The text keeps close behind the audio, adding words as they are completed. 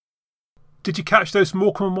Did you catch those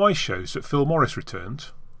Morecambe and Wise shows that Phil Morris returned?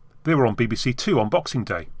 They were on BBC Two on Boxing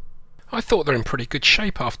Day. I thought they're in pretty good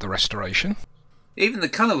shape after the restoration. Even the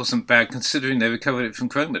colour wasn't bad considering they recovered it from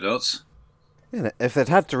chroma dots. Yeah, if they'd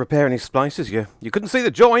had to repair any splices, you couldn't see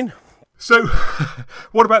the join. So,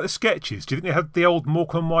 what about the sketches? Do you think they had the old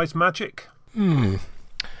Morecambe and Wise magic?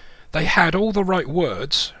 They had all the right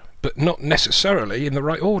words, but not necessarily in the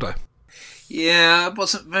right order. Yeah, I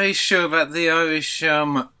wasn't very sure about the Irish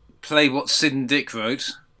play what Sid and Dick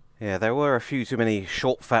wrote. Yeah, there were a few too many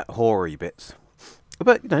short, fat, hoary bits.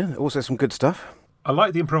 But, also some good stuff. I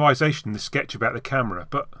like the improvisation in the sketch about the camera,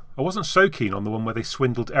 but I wasn't so keen on the one where they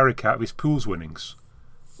swindled Eric out of his pools winnings.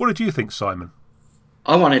 What did you think, Simon?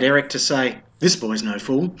 I wanted Eric to say, "This boy's no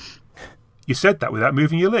fool." You said that without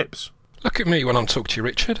moving your lips. Look at me when I'm talking to you,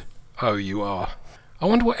 Richard. Oh, you are. I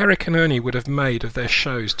wonder what Eric and Ernie would have made of their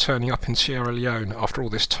shows turning up in Sierra Leone after all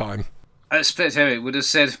this time. I expect Eric would have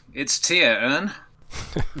said, "It's Tia, Ern."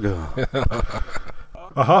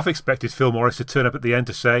 I half expected Phil Morris to turn up at the end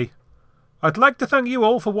to say, "I'd like to thank you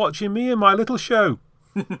all for watching me and my little show."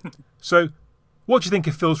 So, what do you think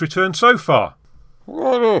of Phil's return so far?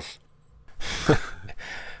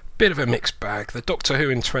 Bit of a mixed bag. The Doctor Who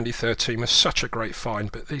in 2013 was such a great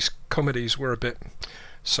find, but these comedies were a bit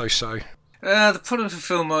so-so. The problem for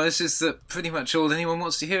Phil Morris is that pretty much all anyone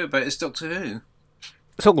wants to hear about is Doctor Who.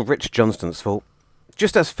 It's all Rich Johnston's fault.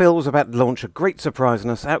 Just as Phil was about to launch a great surprise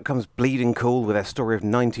on us, out comes Bleeding Cool with their story of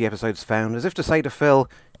 90 episodes found, as if to say to Phil,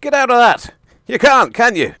 "Get out of that! You can't,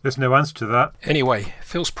 can you?" There's no answer to that. Anyway,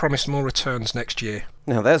 Phil's promised more returns next year.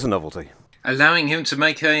 Now there's a novelty. Allowing him to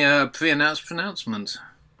make a pre-announced pronouncement.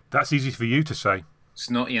 That's easy for you to say. It's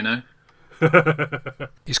not, He's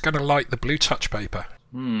going to light the blue touch paper.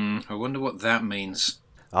 I wonder what that means.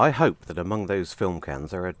 I hope that among those film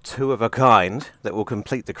cans there are two of a kind that will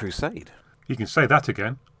complete the crusade. You can say that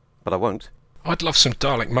again. But I won't. I'd love some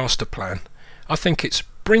Dalek master plan. I think it's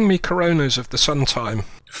bring me Coronas of the Sun time.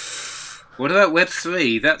 What about Web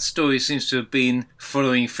 3? That story seems to have been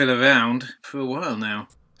following Phil around for a while now.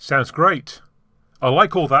 Sounds great. I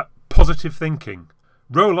like all that positive thinking.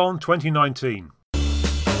 Roll on 2019.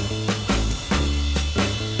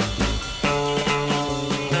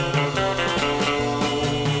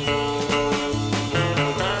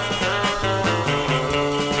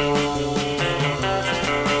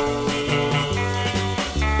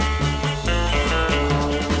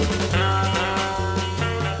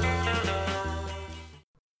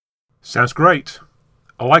 Sounds great.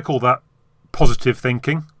 I like all that positive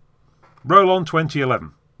thinking. Roll on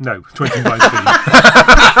 2011. No,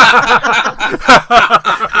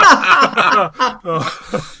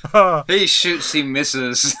 2019. He shoots, he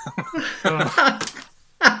misses.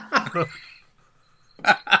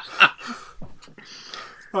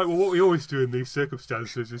 Right, well, what we always do in these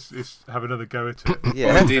circumstances is have another go at it.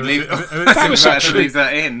 Yeah. Leave That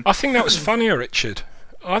that in. I think that was funnier, Richard.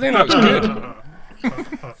 I think that was good.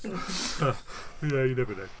 Yeah, you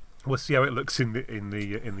never know. We'll see how it looks in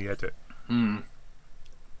the edit.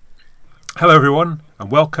 Hello, everyone, and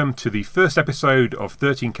welcome to the first episode of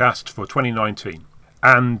 13 Cast for 2019.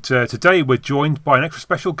 And today we're joined by an extra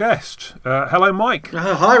special guest. Hello, Mike.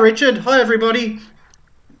 Hi, Richard. Hi, everybody.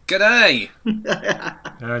 G'day.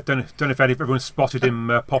 Don't know if everyone spotted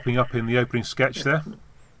him popping up in the opening sketch there.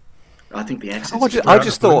 I think the accents. I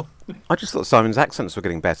just thought Simon's accents were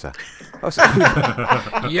getting better.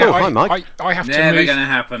 Yeah, hi, Mike. I have to Never move. going to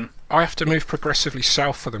happen. I have to move progressively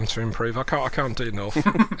south for them to improve. I can't do north,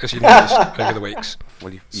 as you noticed over the weeks.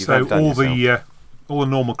 Well, you've So outdone yourself. all the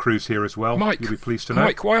normal crews here as well. Mike, You'll be pleased to know.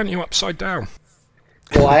 Mike, why aren't you upside down?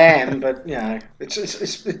 Well, I am, but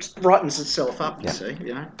it brightens itself up. You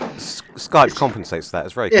Yeah. see, Skype compensates for that.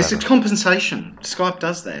 It's very Yes, clever. it's compensation. Skype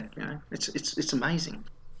does that. It's amazing.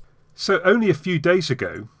 So only a few days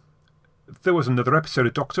ago, there was another episode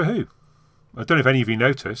of Doctor Who. I don't know if any of you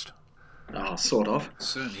noticed. Oh, sort of.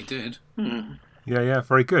 Certainly did. Yeah,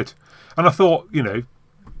 very good. And I thought,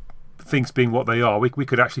 things being what they are, we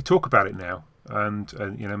could actually talk about it now and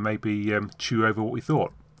maybe chew over what we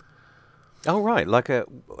thought. Oh, right.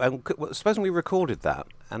 Supposing we recorded that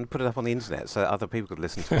and put it up on the internet so other people could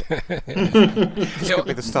listen to it. This could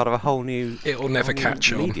be the start of a whole new It'll never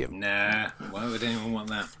catch on. medium. Nah, why would anyone want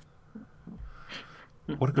that?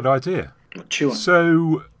 What a good idea. Chew on.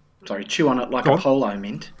 So, Chew on it like Go a on. polo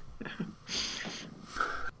mint.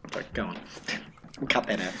 Sorry, go on. We'll cut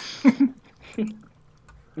that out.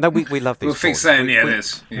 No, we love these. We'll fix forums. that in the edit.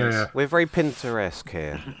 Yes. yeah. We're very Pinterest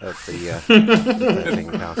here at the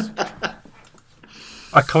 13 Cast.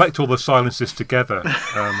 I collect all the silences together,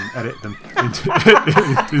 edit them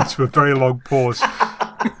into a very long pause.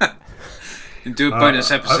 And do a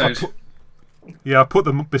bonus episode. Yeah, I put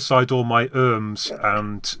them beside all my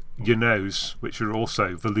and your nose, which are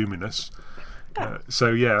also voluminous.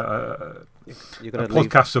 So yeah, You're a going to leave.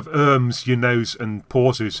 podcast of your nose, and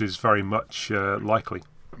pauses is very much likely.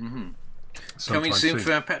 Coming Sometime soon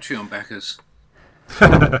for our Patreon backers.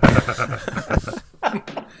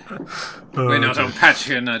 We're not on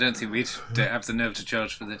Patreon. I don't think we'd have the nerve to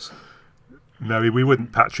charge for this. No, we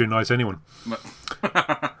wouldn't patronise anyone.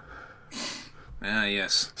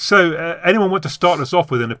 Yes. So, anyone want to start us off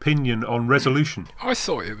with an opinion on Resolution? I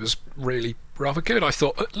thought it was really rather good. I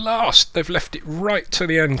thought at last they've left it right to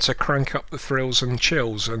the end to crank up the thrills and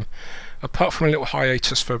chills, and apart from a little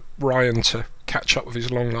hiatus for Ryan to catch up with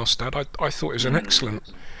his long lost dad, I thought it was an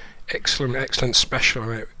excellent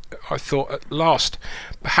special. I thought at last,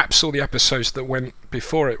 perhaps all the episodes that went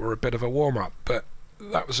before it were a bit of a warm-up, but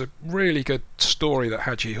that was a really good story that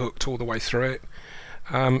had you hooked all the way through it.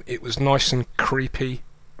 It was nice and creepy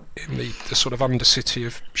in the sort of undercity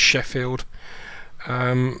of Sheffield.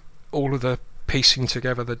 All of the piecing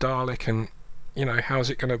together the Dalek and, how's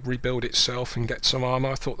it going to rebuild itself and get some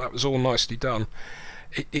armour. I thought that was all nicely done.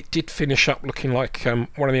 It did finish up looking like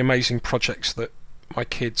one of the amazing projects that my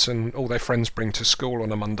kids and all their friends bring to school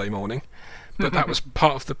on a Monday morning. But that was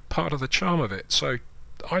part of the charm of it. So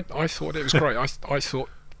I thought it was great. I thought,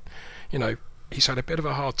 he's had a bit of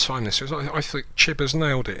a hard time this year. I think Chibber's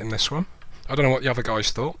nailed it in this one. I don't know what the other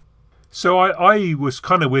guys thought. So I was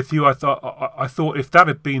kind of with you. I thought if that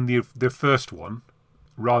had been the first one,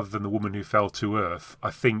 rather than the woman who fell to Earth,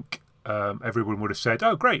 I think everyone would have said,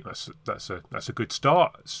 "Oh, great, that's a good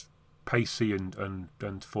start. It's pacey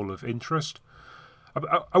and full of interest."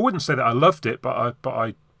 I wouldn't say that I loved it, but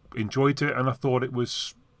I enjoyed it, and I thought it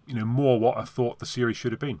was more what I thought the series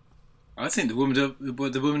should have been. I think the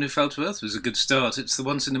woman who fell to Earth was a good start. It's the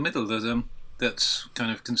ones in the middle that's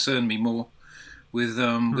kind of concerned me more with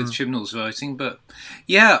Chibnall's writing. But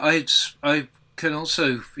yeah, I can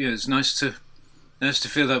also it's nice to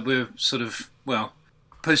feel that we're sort of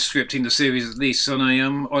postscripting the series at least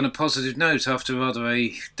on a positive note after rather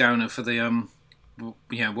a downer for the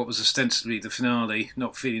what was ostensibly the finale.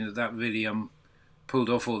 Not feeling that really pulled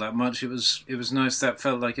off all that much. It was nice. That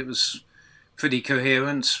felt like it was pretty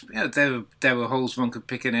coherent. Yeah, there were holes one could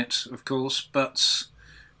pick in it, of course, but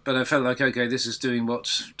I felt like, okay, this is doing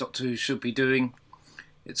what Doctor Who should be doing.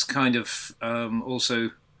 It's kind of also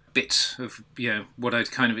a bit of what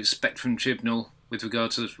I'd kind of expect from Chibnall with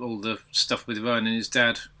regard to all the stuff with Ryan and his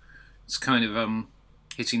dad. It's kind of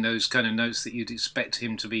hitting those kind of notes that you'd expect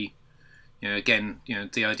him to be.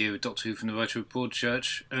 The idea of Doctor Who from the writer of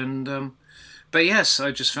Broadchurch, and but yes,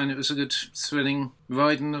 I just found it was a good, thrilling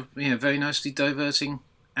ride and a very nicely diverting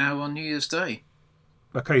hour on New Year's Day.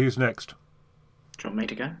 Okay, who's next? Do you want me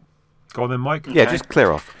to go? Go on then, Mike. Yeah, just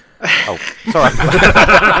clear off. Oh, sorry.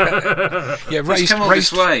 Yeah, Just come on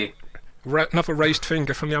this way. Another raised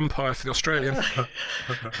finger from the umpire for the Australian.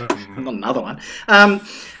 Not another one.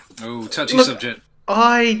 Touchy look, subject.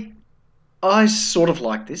 I sort of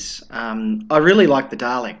like this. I really like the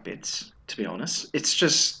Dalek bits, to be honest. It's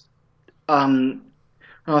just I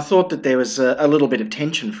thought that there was a little bit of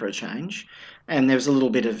tension for a change, and there was a little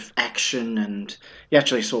bit of action, and you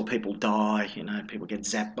actually saw people die. People get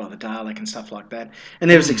zapped by the Dalek and stuff like that. And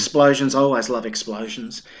there was explosions. I always love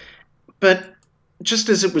explosions, but just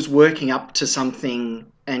as it was working up to something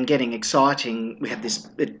and getting exciting, we had this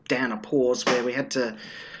bit down a pause where we had to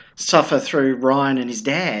suffer through Ryan and his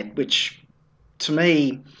dad, which to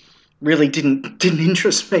me really didn't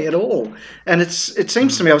interest me at all. And it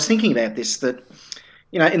seems to me, I was thinking about this, that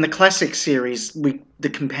in the classic series, the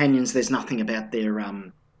companions, there's nothing about their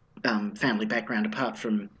family background apart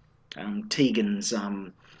from Tegan's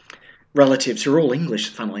relatives, who are all English,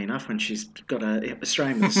 funnily enough, when she's got a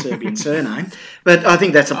Australian with a Serbian surname. But I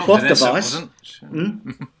think that's a plot Vanessa device.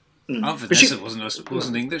 Vanessa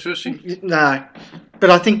wasn't English, was she? No, but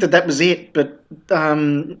I think that was it. But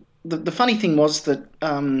the funny thing was that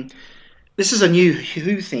this is a new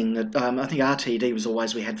Who thing that I think RTD was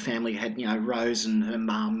always, we had family, had Rose and her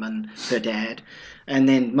mum and her dad, and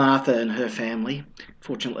then Martha and her family.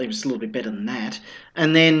 Fortunately, it was a little bit better than that.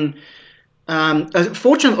 And then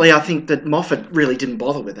fortunately, I think that Moffat really didn't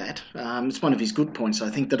bother with that. It's one of his good points, I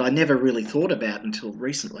think, that I never really thought about until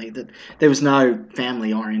recently, that there was no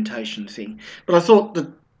family orientation thing. But I thought that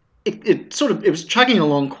it was chugging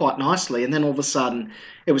along quite nicely, and then all of a sudden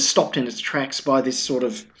it was stopped in its tracks by this sort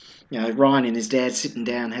of, Ryan and his dad sitting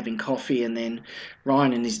down having coffee, and then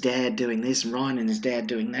Ryan and his dad doing this, and Ryan and his dad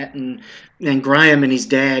doing that, and then Graham and his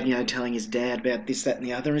dad, telling his dad about this, that, and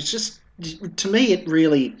the other. It's just, to me, it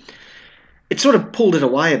really it sort of pulled it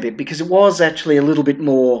away a bit because it was actually a little bit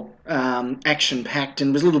more action-packed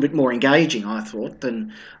and was a little bit more engaging, I thought,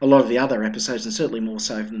 than a lot of the other episodes, and certainly more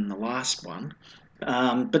so than the last one.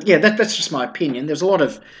 But yeah, that's just my opinion. There's a lot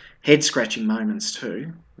of head-scratching moments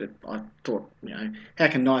too. That I thought, how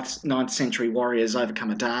can 9th century warriors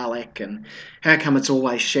overcome a Dalek, and how come it's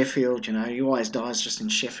always Sheffield? He always dies just in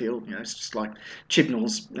Sheffield. It's just like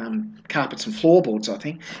Chibnall's carpets and floorboards, I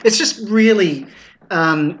think. It's just really...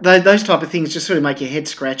 those type of things just sort of make your head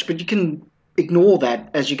scratch, but you can ignore that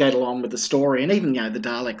as you go along with the story. And even, the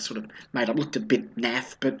Dalek sort of looked a bit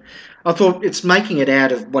naff, but I thought it's making it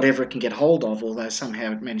out of whatever it can get hold of, although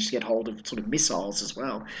somehow it managed to get hold of sort of missiles as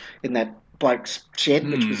well in that bloke's shed,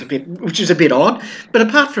 which was a bit odd. But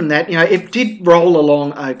apart from that, it did roll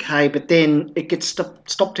along okay, but then it gets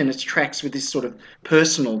stopped in its tracks with this sort of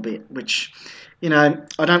personal bit, which, I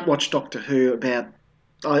don't watch Doctor Who about...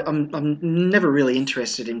 I'm never really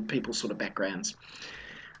interested in people's sort of backgrounds.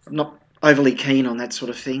 I'm not overly keen on that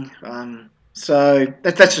sort of thing. So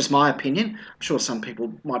that's just my opinion. I'm sure some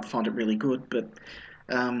people might find it really good, but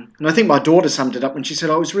and I think my daughter summed it up when she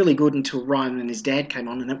said, "Oh, it was really good until Ryan and his dad came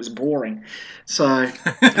on, and it was boring." So,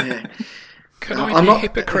 yeah. Can I be a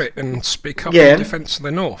hypocrite and speak up in defence of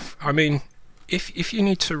the North? I mean, if you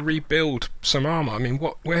need to rebuild some armour, I mean,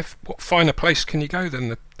 what finer place can you go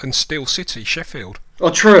than Steel City, Sheffield? Oh,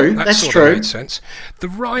 true. That That's sort true. Of made sense. The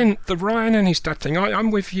Ryan and his dad thing.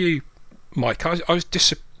 I'm with you, Mike. I was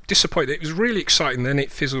disappointed. It was really exciting. Then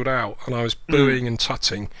it fizzled out, and I was booing and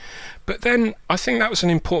tutting. But then I think that was an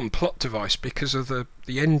important plot device because of the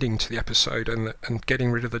ending to the episode and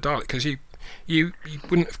getting rid of the Dalek. Because you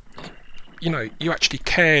wouldn't have, you actually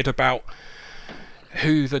cared about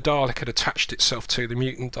who the Dalek had attached itself to, the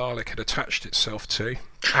mutant Dalek had attached itself to,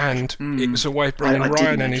 and it was a way of bringing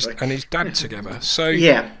Ryan and his dad together. So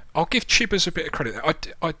yeah. I'll give Chibbers a bit of credit.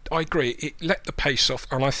 I agree. It let the pace off,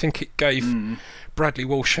 and I think it gave Bradley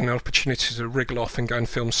Walsh an opportunity to wriggle off and go and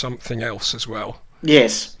film something else as well.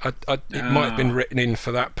 Yes. It might have been written in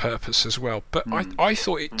for that purpose as well. But I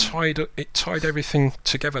thought it tied everything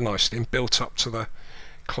together nicely and built up to the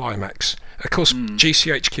climax. Of course,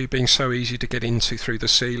 GCHQ being so easy to get into through the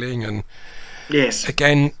ceiling, and yes,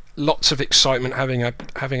 again, lots of excitement having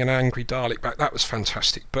an angry Dalek back. That was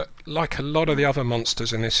fantastic. But like a lot of the other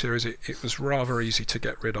monsters in this series, it was rather easy to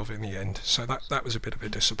get rid of in the end. So that was a bit of a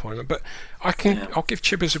disappointment. But I'll give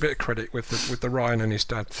Chibbers a bit of credit with the Ryan and his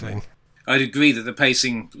dad thing. I'd agree that the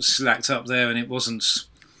pacing slacked up there, and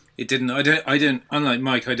it didn't. I don't. Unlike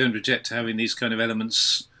Mike, I don't reject having these kind of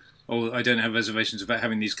elements, or I don't have reservations about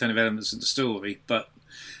having these kind of elements in the story. But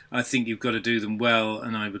I think you've got to do them well,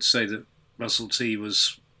 and I would say that Russell T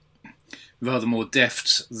was rather more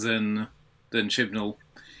deft than Chibnall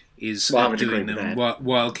is at doing them,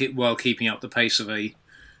 while keeping up the pace of a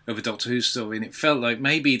Doctor Who story. And it felt like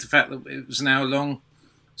maybe the fact that it was an hour-long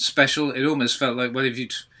special, it almost felt like, well, if you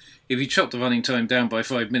chopped the running time down by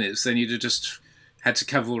 5 minutes, then you'd have just had to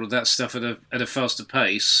cover all of that stuff at a faster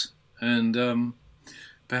pace. And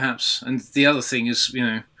perhaps, and the other thing is,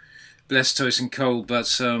 bless Tosin Cole,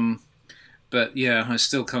 but yeah, I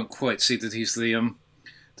still can't quite see that he's the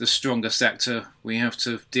strongest actor we have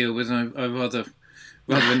to deal with. And I rather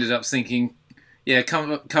ended up thinking, yeah,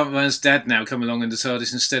 can't Ryan's dad now come along in the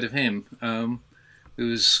TARDIS instead of him?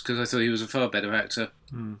 Because I thought he was a far better actor.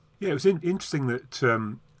 Yeah, it was interesting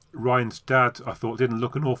that Ryan's dad, I thought, didn't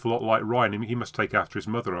look an awful lot like Ryan. I mean, he must take after his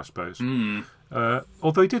mother, I suppose.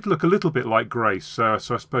 Although he did look a little bit like Grace, so I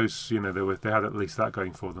suppose they had at least that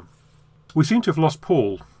going for them. We seem to have lost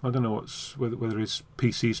Paul. I don't know whether his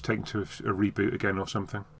PC's taken to a reboot again or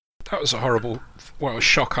something. That was a horrible,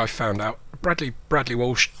 shock. I found out. Bradley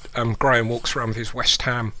Walsh, Graham walks around with his West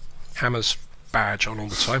Ham Hammers badge on all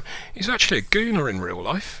the time. He's actually a gooner in real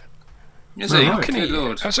life. Is he? How can Good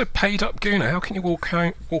Lord. As a paid-up gooner, how can you walk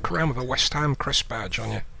around with a West Ham crest badge on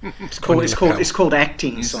you? It's called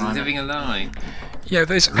acting. He's Simon. living a lie. Yeah,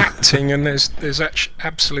 there's acting and there's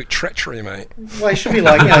absolute treachery, mate. Well, he should be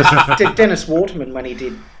like Dennis Waterman when he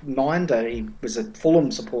did Minder. He was a Fulham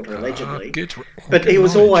supporter allegedly, but he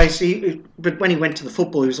was always. But when he went to the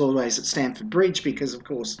football, he was always at Stamford Bridge because, of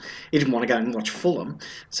course, he didn't want to go and watch Fulham.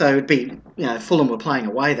 So it'd be Fulham were playing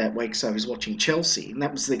away that week, so he was watching Chelsea, and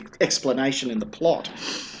that was the explanation in the plot.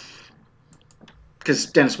 Because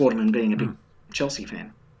Dennis Waterman being a big Chelsea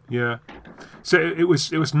fan. Yeah, so it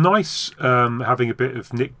was nice having a bit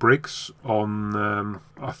of Nick Briggs on.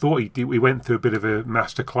 I thought he went through a bit of a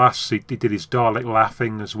masterclass. He did his Dalek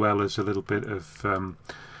laughing as well as a little bit of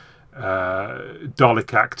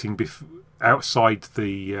Dalek acting outside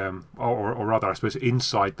the, or rather, I suppose,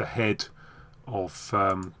 inside the head of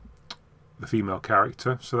the female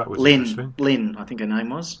character, so that was Lynn. interesting. Lynn, I think her name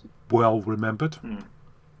was. Well remembered.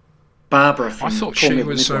 Barbara from I thought Call Me she the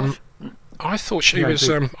was. Midwife. I thought she Yeah, was.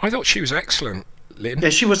 indeed. I thought she was excellent, Lynn. Yeah,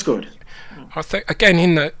 she was good. I think again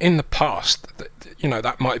in the past,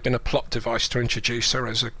 that might have been a plot device to introduce her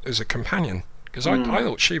as a companion, because I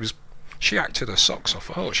thought she acted her socks off.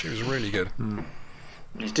 I thought she was really good.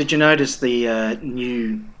 Did you notice the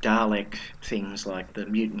new Dalek things, like the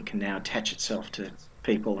mutant can now attach itself to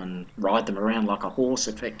people and ride them around like a horse,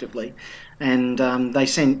 effectively? And they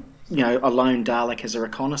sent, a lone Dalek as a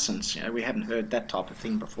reconnaissance. We hadn't heard that type of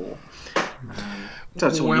thing before. So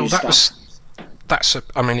it's all new stuff.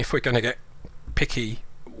 I mean, if we're going to get picky,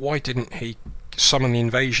 why didn't he summon the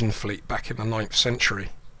invasion fleet back in the 9th century?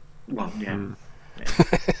 Well, yeah.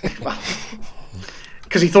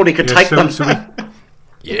 Because he thought he could take them.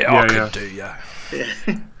 I could do, yeah.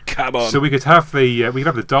 Come on. So we could have the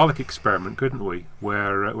Dalek experiment, couldn't we?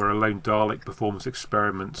 Where a lone Dalek performs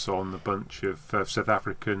experiments on a bunch of South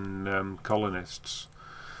African colonists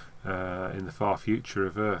in the far future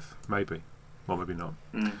of Earth, maybe. Well, maybe not.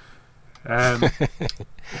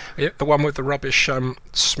 Yeah, the one with the rubbish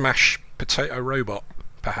smash potato robot,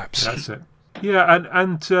 perhaps. That's it. Yeah,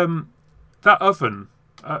 and that oven.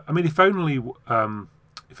 I mean, if only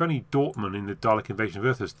Dortmund in the Dalek Invasion of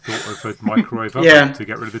Earth has thought of a microwave oven to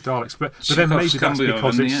get rid of the Daleks, but then maybe that's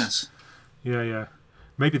because it's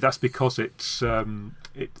maybe that's because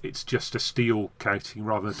it's just a steel coating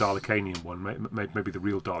rather than a Dalekanian one. Maybe the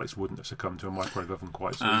real Daleks wouldn't have succumbed to a microwave oven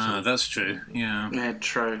quite so easily. That's true. Yeah,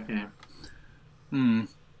 true. Yeah.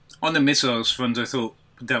 On the missiles front, I thought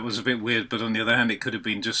that was a bit weird, but on the other hand, it could have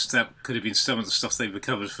been some of the stuff they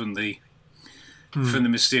recovered from the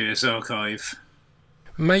mysterious archive.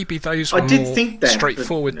 Maybe those were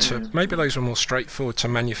straightforward to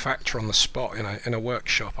manufacture on the spot in a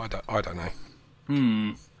workshop. I don't know.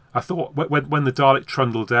 I thought when the Dalek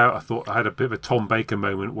trundled out, I thought I had a bit of a Tom Baker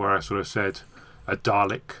moment where I sort of said, "A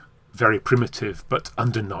Dalek, very primitive, but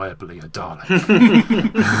undeniably a Dalek."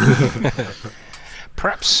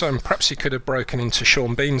 Perhaps he could have broken into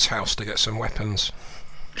Sean Bean's house to get some weapons.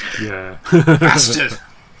 Yeah. Bastard.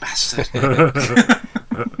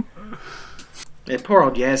 Yeah, poor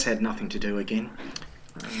old Yaz had nothing to do again.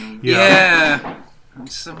 Yeah.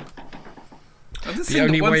 The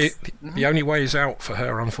only way is out for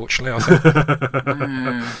her, unfortunately, I think.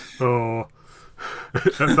 Oh.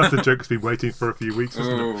 That's a joke that's been waiting for a few weeks,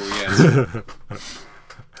 isn't it? Oh, yes.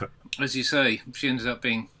 As you say, she ended up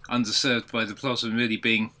being underserved by the plot and really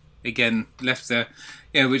being, again, left there.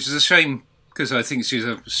 Yeah, which is a shame, because I think she's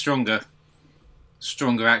a stronger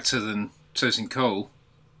actor than Tosin Cole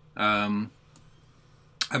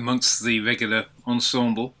amongst the regular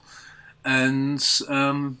ensemble. And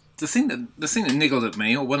the thing that niggled at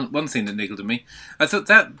me, or one thing that niggled at me, I thought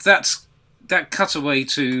that cutaway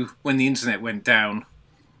to when the internet went down,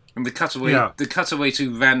 and the cutaway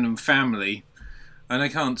to Random Family, and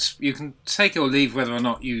you can take or leave whether or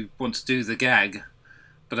not you want to do the gag,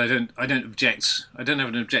 but I don't object. I don't have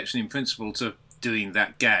an objection in principle to doing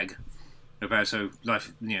that gag about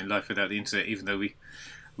life without the internet, even though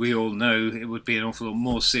we all know it would be an awful lot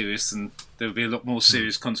more serious, and there would be a lot more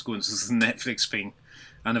serious consequences than Netflix being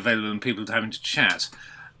unavailable and people having to chat.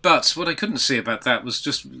 But what I couldn't see about that was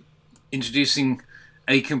just introducing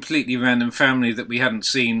a completely random family that we hadn't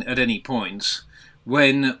seen at any point,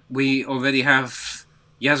 when we already have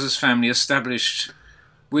Yaz's family established,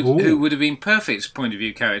 who would have been perfect point of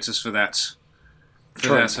view characters for that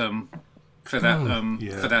little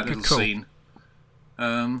scene.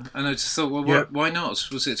 And I just thought, why not?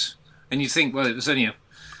 Was it? And you think, well, it was only a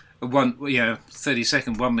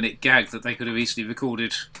 30-second, 1-minute gag that they could have easily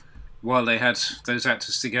recorded while they had those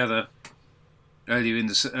actors together earlier in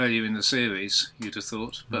the series. You'd have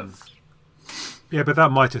thought, but yeah, but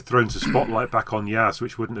that might have thrown the spotlight back on Yaz,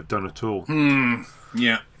 which wouldn't have done at all.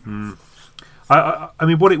 Yeah. I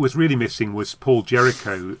mean, what it was really missing was Paul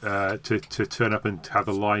Jericho to turn up and have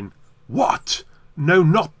a line, "What? No,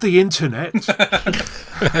 not the internet."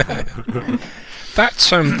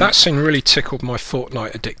 That scene really tickled my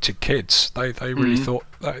Fortnite addicted kids. They really thought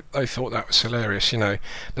that was hilarious. The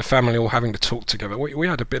family all having to talk together. We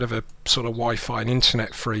had a bit of a sort of Wi-Fi and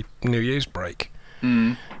internet free New Year's break,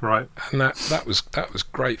 right? And that was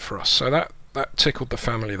great for us. So that tickled the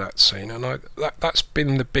family, that scene, and that's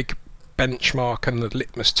been the big benchmark and the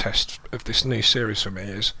litmus test of this new series for me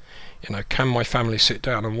is, can my family sit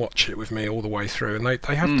down and watch it with me all the way through? And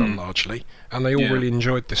they have done largely, and they all really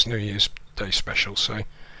enjoyed this New Year's Day special. So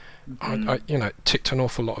I ticked an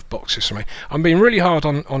awful lot of boxes for me. I'm being really hard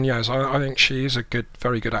on Yaz. I think she is a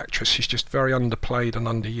very good actress. She's just very underplayed and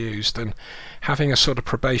underused, and having a sort of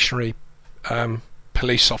probationary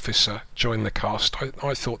police officer join the cast.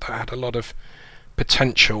 I thought that had a lot of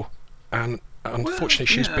potential, and unfortunately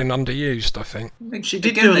she's been underused, I think. She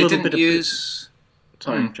did do a little bit of...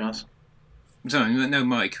 Sorry, Giles. Sorry, no,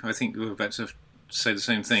 Mike. I think we were about to say the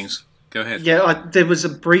same things. Go ahead. Yeah, there was a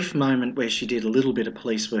brief moment where she did a little bit of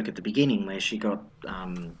police work at the beginning, where she got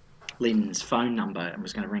Lynn's phone number and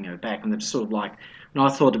was going to ring her back, and it was sort of like, and I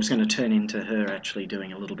thought it was going to turn into her actually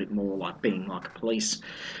doing a little bit more like being like a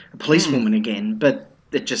policewoman again, but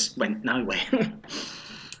it just went nowhere.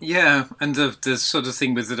 Yeah, and the sort of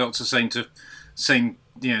thing with the doctor saying that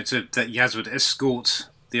Yaz would escort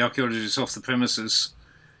the archaeologists off the premises,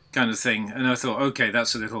 kind of thing, and I thought, okay,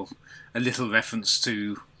 that's a little reference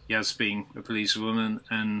to Yaz being a policewoman,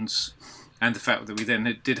 and the fact that we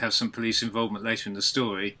then did have some police involvement later in the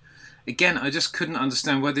story. Again, I just couldn't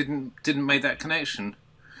understand why they didn't make that connection.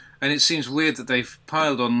 And it seems weird that they've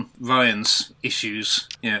piled on Ryan's issues,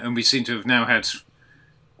 and we seem to have now had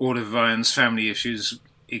all of Ryan's family issues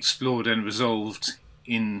explored and resolved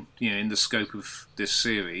in the scope of this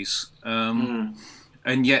series. And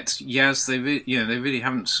yet, Yaz, they really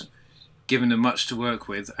haven't given her much to work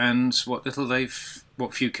with, and what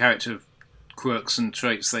few character quirks and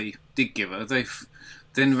traits they did give her, they've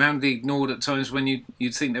then roundly ignored at times when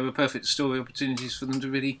you'd think there were perfect story opportunities for them to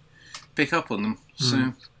really pick up on them.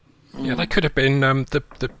 So, yeah, they could have been the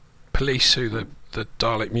police who the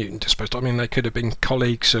Dalek mutant disposed of. I mean, they could have been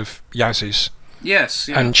colleagues of Yaz's. Yes,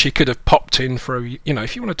 yeah. And she could have popped in for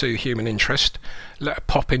if you want to do human interest, let her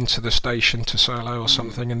pop into the station to say hello or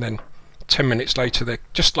something, and then 10 minutes later, they're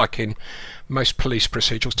just like in most police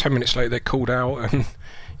procedurals. 10 minutes later, they're called out and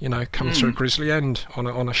come to a grisly end on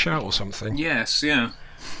a shout or something. Yes, yeah.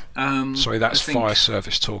 Sorry, that's fire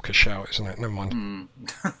service talk. A shout, isn't it? Never mind.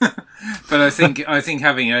 But I think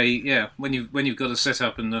having when you've got a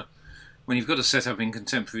setup in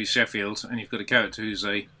contemporary Sheffield, and you've got a character who's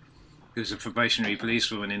a probationary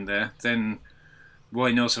policewoman in there, then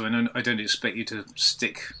why not? I don't expect you to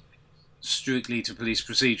stick strictly to police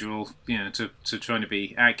procedural, to trying to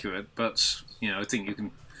be accurate, but I think you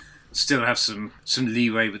can still have some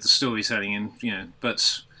leeway with the storytelling, and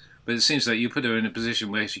but it seems like you put her in a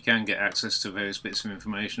position where she can get access to various bits of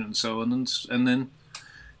information and so on, and then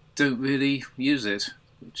don't really use it,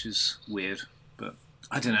 which is weird. But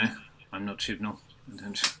I don't know. I'm not Chibnall. I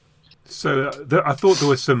don't. So I thought there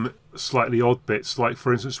were some slightly odd bits, like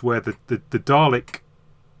for instance where the Dalek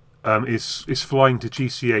is flying to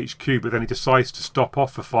GCHQ, but then he decides to stop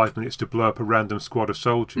off for 5 minutes to blow up a random squad of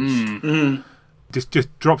soldiers.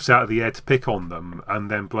 Just drops out of the air to pick on them,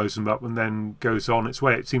 and then blows them up, and then goes on its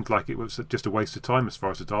way. It seemed like it was just a waste of time as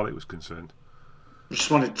far as the Dalek was concerned. I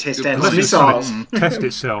just wanted to test out its missiles. Test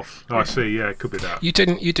itself. I see. Yeah, it could be that. You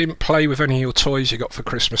didn't play with any of your toys you got for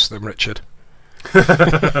Christmas, then, Richard? Yeah,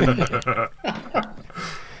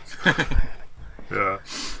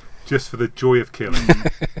 just for the joy of killing.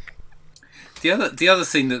 The other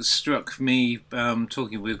thing that struck me,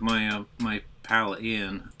 talking with my pal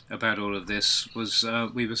Ian about all of this, was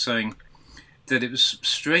we were saying that it was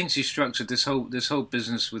strangely structured. This whole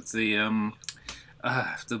business with the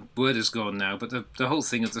word is gone now, but the whole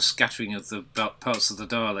thing of the scattering of the parts of the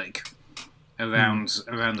Dalek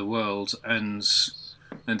around the world, and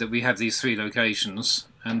that we had these 3 locations,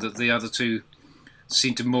 and that the other 2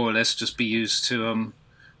 seemed to more or less just be used to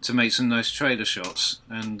make some nice trailer shots,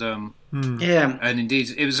 and and indeed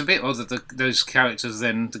it was a bit odd that those characters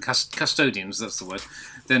then, the custodians, that's the word,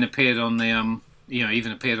 then appeared on the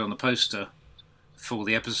even appeared on the poster for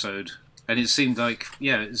the episode, and it seemed like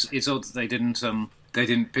it's odd that they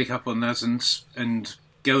didn't pick up on that and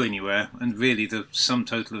go anywhere, and really the sum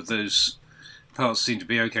total of those parts seem to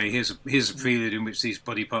be okay. Here's a prelude in which these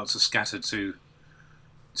body parts are scattered to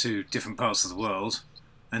different parts of the world,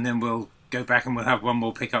 and then we'll go back and we'll have one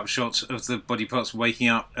more pick-up shot of the body parts waking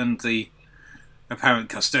up and the apparent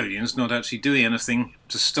custodians not actually doing anything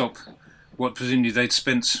to stop what presumably they'd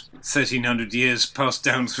spent 1,300 years passed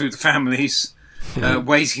down through the families,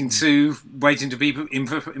 waiting to be in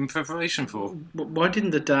preparation for. Why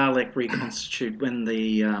didn't the Dalek reconstitute when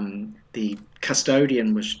the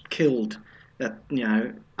custodian was killed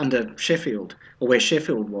under Sheffield, or where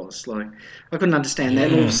Sheffield was? Like, I couldn't understand that.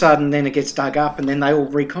 And all of a sudden, then it gets dug up, and then they all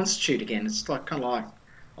reconstitute again. It's like kind of like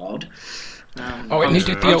odd. It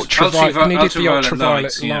needed the ultraviolet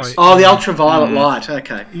light. Yes. Oh, the ultraviolet light.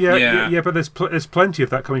 Okay. Yeah, but there's plenty of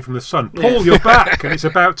that coming from the sun. Paul, you're back, and it's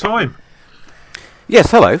about time.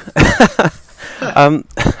 Yes, hello.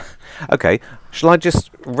 Okay, shall I just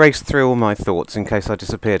race through all my thoughts in case I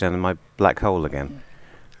disappear down in my black hole again?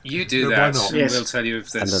 You do that, and we'll tell you if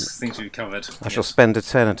there's things we've covered. I shall spend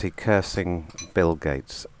eternity cursing Bill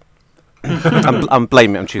Gates.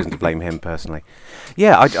 I'm choosing to blame him personally.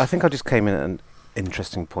 Yeah, I think I just came in at an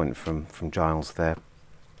interesting point from Giles there.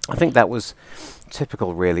 I think that was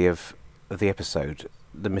typical, really, of the episode,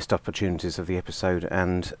 the missed opportunities of the episode,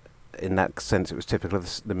 and in that sense, it was typical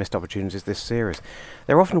of the missed opportunities of this series.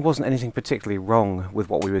 There often wasn't anything particularly wrong with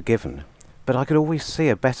what we were given, but I could always see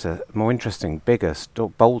a better, more interesting, bigger,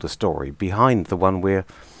 bolder story behind the one I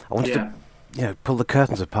wanted to, pull the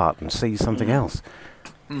curtains apart and see something else.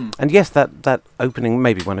 And yes, that opening,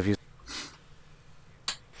 maybe one of you.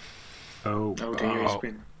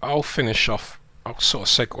 I'll finish off. I'll sort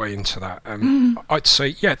of segue into that, and I'd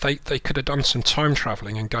say, they could have done some time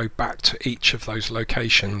travelling and go back to each of those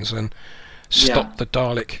locations and stop the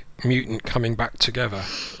Dalek mutant coming back together.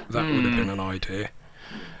 That would have been an idea.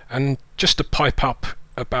 And just to pipe up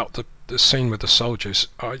about the scene with the soldiers,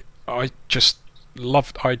 I just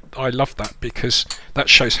loved that, because that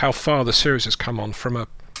shows how far the series has come on from a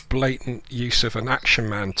blatant use of an Action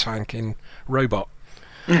Man tank in Robot.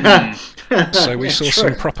 So we saw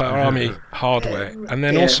some proper army hardware, and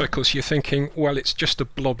then also, of course, you're thinking, well, it's just a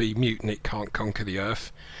blobby mutant, it can't conquer the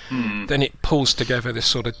Earth. Then it pulls together this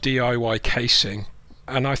sort of DIY casing,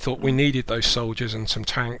 and I thought we needed those soldiers and some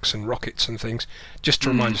tanks and rockets and things just to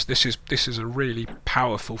remind us this is a really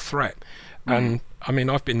powerful threat. And I mean,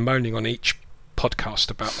 I've been moaning on each podcast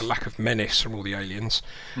about the lack of menace from all the aliens.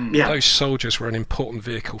 Those soldiers were an important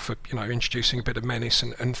vehicle for introducing a bit of menace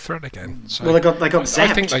and threat again. So well, they got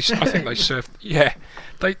zapped. I think they served.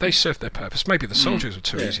 They served their purpose. Maybe the soldiers were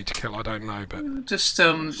too easy to kill. I don't know, but just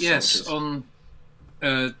yes, on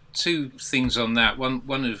two things on that.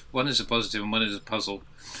 One is a positive and one is a puzzle.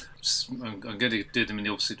 I'm going to do them in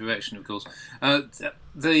the opposite direction, of course.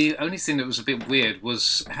 The only thing that was a bit weird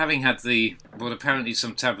was having had what apparently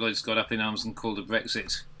some tabloids got up in arms and called a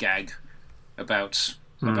Brexit gag about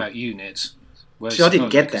UNIT. See, I didn't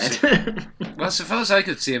get that. Well, so far as I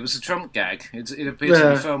could see, it was a Trump gag. It appeared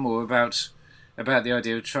to be far more about the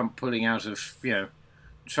idea of Trump pulling out of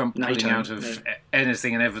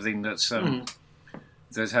anything and everything that's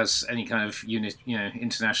that has any kind of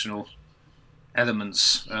international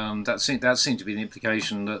elements. That seemed to be the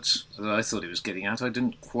implication that I thought it was getting at. I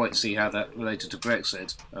didn't quite see how that related to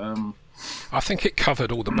Brexit. I think it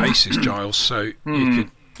covered all the bases, Giles. So you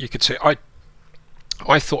could say I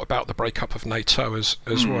thought about the breakup of NATO as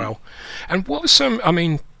well. And what was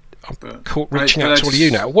reaching out to all of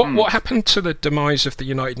you now. What happened to the demise of the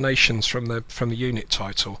United Nations from the UNIT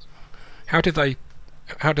title? How did they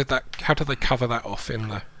cover that off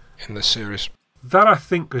in the series? That, I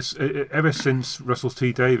think, is ever since Russell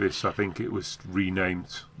T Davies, I think it was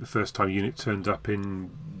renamed the first time UNIT turned up in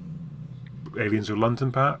Aliens of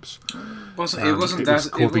London, perhaps. It wasn't I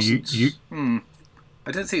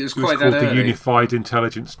don't think it was quite that early. It was called the Unified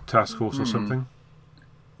Intelligence Task Force or something.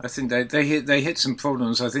 I think they hit some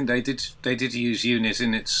problems. I think they did use UNIT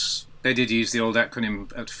in its. They did use the old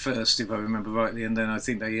acronym at first, if I remember rightly, and then I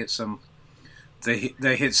think they hit some.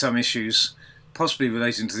 They hit some issues, possibly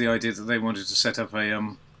relating to the idea that they wanted to set up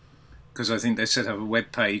because I think they set up a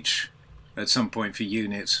web page at some point for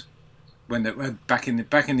UNIT when they were back in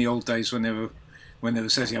the old days when they were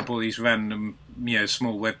setting up all these random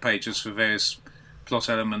small web pages for various plot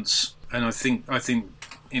elements, and I think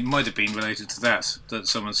it might have been related to that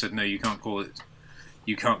someone said no, you can't call it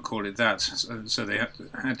that, so they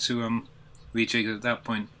had to rejig it at that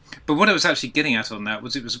point. But what I was actually getting at on that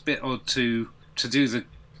was it was a bit odd to do the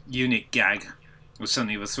UNIT gag was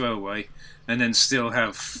something of a throwaway, and then still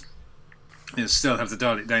have the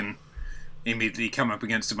Dalek then immediately come up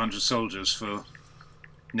against a bunch of soldiers for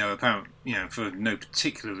no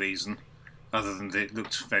particular reason other than that it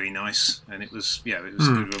looked very nice and it was a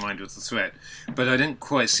good reminder of the threat. But I didn't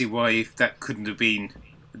quite see why that couldn't have been.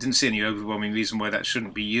 I didn't see any overwhelming reason why that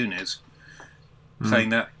shouldn't be UNIT playing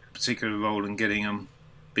that particular role and getting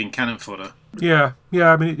being cannon fodder. Yeah.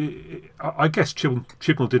 I mean, I guess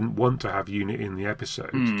Chibnall didn't want to have UNIT in the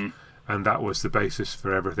episode, and that was the basis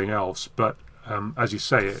for everything else. But as you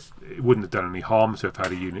say, it wouldn't have done any harm to have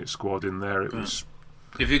had a UNIT squad in there. It was.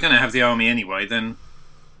 If you're going to have the army anyway, then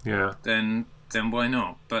why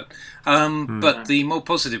not? But the more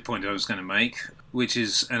positive point I was going to make, which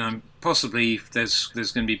is, and I'm possibly there's going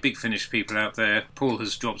to be Big Finish people out there. Paul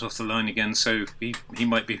has dropped off the line again, so he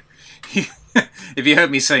might be. If you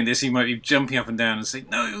heard me saying this, he might be jumping up and down and saying,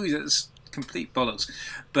 "No, that's complete bollocks."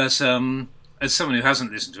 But as someone who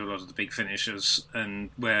hasn't listened to a lot of the Big Finishers, and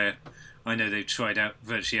where I know they've tried out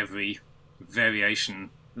virtually every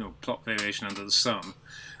plot variation under the sun,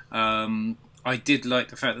 I did like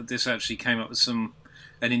the fact that this actually came up with an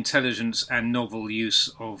intelligent and novel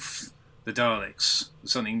use of the Daleks,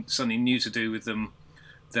 something new to do with them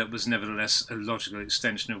that was nevertheless a logical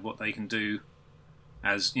extension of what they can do,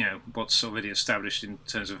 as what's already established in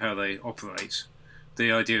terms of how they operate.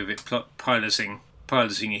 The idea of it piloting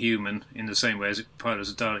a human in the same way as it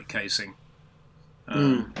pilots a Dalek casing.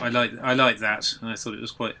 I like that, and I thought it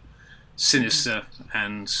was quite sinister,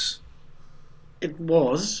 and it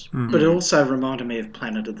was, but it also reminded me of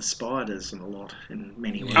Planet of the Spiders in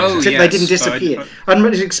many ways. Oh, except yes, they didn't disappear. I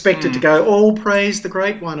was expected to go, all praise the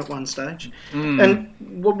Great One at one stage. And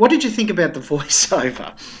what did you think about the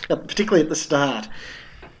voiceover, particularly at the start?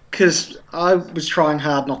 Because I was trying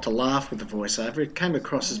hard not to laugh with the voiceover. It came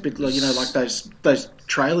across as a bit like, like those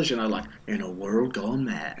trailers, like, in a world gone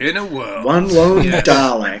mad. In a world. One lone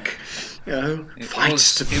Dalek,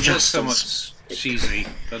 fights to justice. It was somewhat cheesy.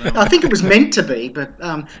 But, I think it was meant to be, but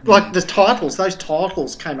like the titles, those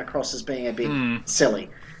titles came across as being a bit silly.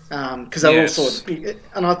 Because they all sort of...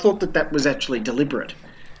 And I thought that was actually deliberate.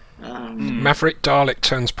 Maverick Dalek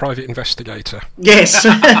turns private investigator. Yes.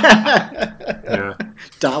 Yeah.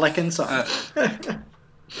 Dalek inside.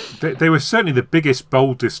 They were certainly the biggest,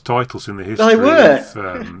 boldest titles in the history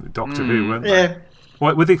of Doctor Who, weren't they? Yeah.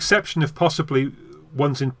 Well, with the exception of possibly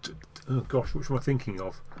ones in... Oh, gosh, which am I thinking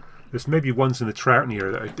of? There's maybe ones in the Troughton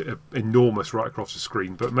era that are enormous right across the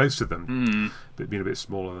screen, but most of them being a bit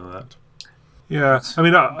smaller than that. Yeah, I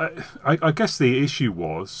mean, I guess the issue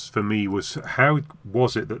for me was how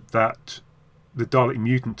was it that the Dalek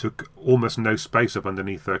mutant took almost no space up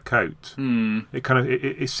underneath her coat? It kind of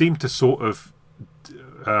it seemed to sort of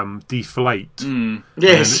deflate,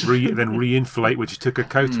 yes, and then reinflate when she took her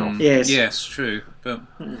coat off. Yes, true. But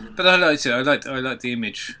I liked it. I liked the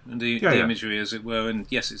image and the imagery, as it were. And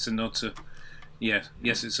yes, it's a nod to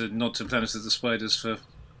Planet of the Spiders for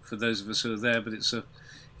those of us who are there. But it's an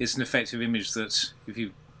effective image that if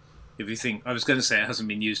you think, I was going to say it hasn't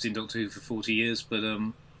been used in Doctor Who for 40 years, but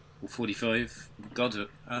or 45, God,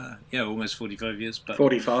 almost 45 years. But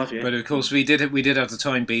 45, yeah. But of course we did have the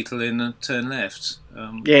Time Beetle in Turn Left.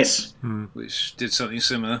 Yes. Which did something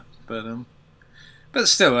similar, but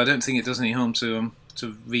still, I don't think it does any harm to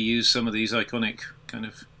reuse some of these iconic kind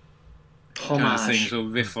of things, or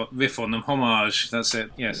riff on them. Homage, that's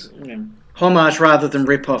it. Yes. Yeah. Homage rather than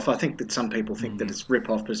rip-off. I think that some people think that it's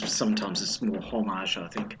rip-off, but sometimes it's more homage, I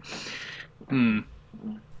think.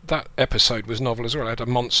 That episode was novel as well. It had a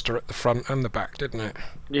monster at the front and the back, didn't it?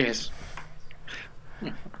 Yes.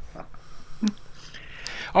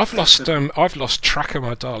 I've lost track of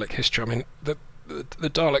my Dalek history. I mean, the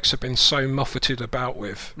Daleks have been so muffeted about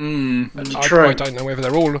with. I don't know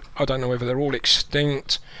whether they're all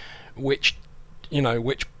extinct. Which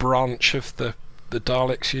branch of the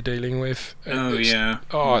Daleks you're dealing with?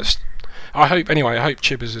 I hope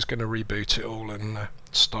Chibbers is going to reboot it all and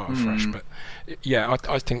start afresh. But yeah,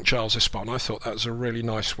 I think Giles is spot on. I thought that was a really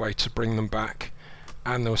nice way to bring them back,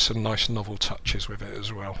 and there were some nice novel touches with it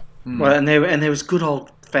as well. Well, and there was good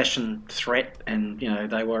old-fashioned threat, and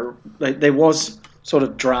there was sort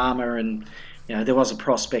of drama, and there was a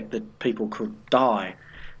prospect that people could die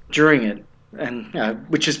during it, and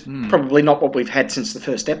which is probably not what we've had since the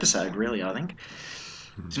first episode. Really, I think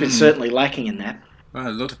it's been certainly lacking in that. Well,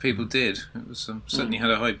 a lot of people did. It was certainly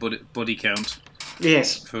had a high body count.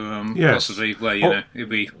 Yes. For possibly, it'd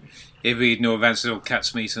be Nora Vanson or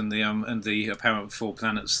Catsmeat and the apparent 4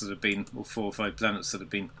 planets that have been, or 4 or 5 planets that have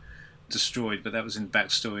been destroyed, but that was in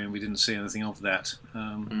backstory and we didn't see anything of that.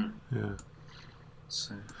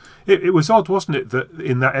 So. It was odd, wasn't it, that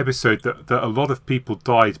in that episode that a lot of people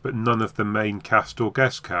died, but none of the main cast or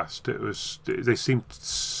guest cast. They seemed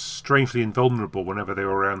strangely invulnerable whenever they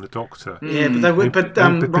were around the Doctor. Yeah, but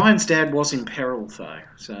Ryan's dad was in peril, though.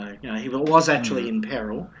 So he was actually in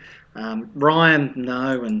peril. Ryan,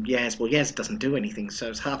 no, and Yaz. Well, Yaz doesn't do anything, so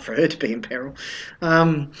it's hard for her to be in peril.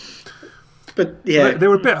 But yeah, they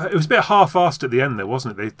were it was a bit half-assed at the end, there,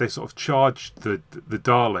 wasn't it? They sort of charged the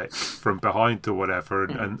Dalek from behind or whatever,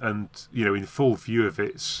 and in full view of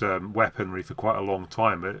its weaponry for quite a long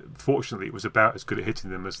time. Fortunately, it was about as good at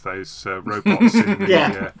hitting them as those robots in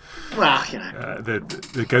the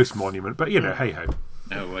Ghost Monument. But hey ho.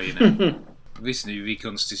 Oh well, recently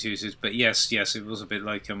reconstituted, but yes, it was a bit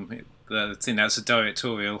like I think that's a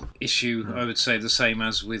directorial issue. I would say the same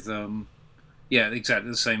as with exactly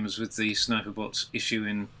the same as with the Sniperbot issue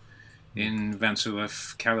in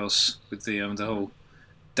Vanderwerf Kalos with the whole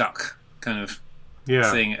duck kind of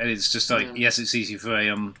thing. And it's just like it's easy for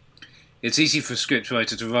a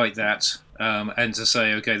scriptwriter to write that and to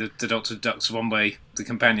say, okay, the Doctor ducks one way, the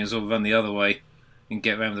companions all run the other way and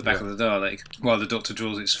get around the back of the Dalek while the Doctor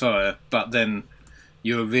draws its fire. But then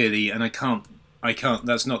you're really, and I can't.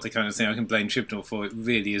 That's not the kind of thing I can blame Chibnall for. It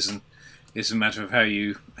really isn't. It's a matter of how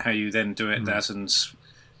you then do it that and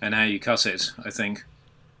how you cut it, I think.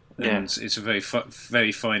 And it's a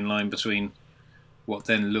very fine line between what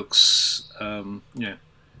then looks,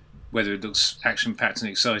 whether it looks action-packed and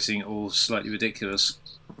exciting or slightly ridiculous.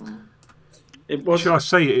 It was. Shall I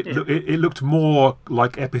say it looked more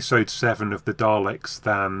like episode 7 of the Daleks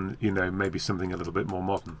than maybe something a little bit more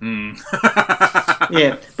modern.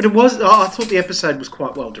 Yeah, but it was. I thought the episode was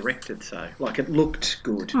quite well directed, so it looked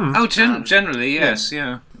good. Oh, generally, yes,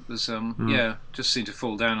 yeah. It was, just seemed to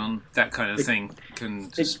fall down on that kind of thing. Can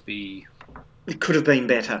just be. It could have been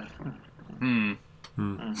better.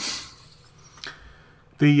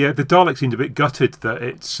 The Dalek seemed a bit gutted that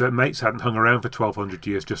its mates hadn't hung around for 1,200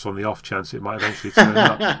 years just on the off chance it might eventually turn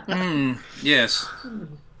up. Yes.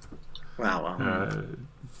 Well.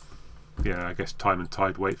 Yeah, I guess time and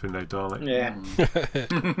tide wait for no Dalek. Yeah.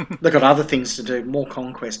 They've got other things to do, more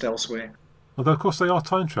conquest elsewhere. Although, of course, they are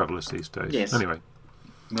time travellers these days. Yes. Anyway.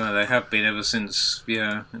 Well, they have been ever since,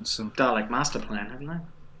 it's Dalek master plan, haven't they?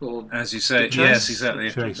 Or as you say, yes,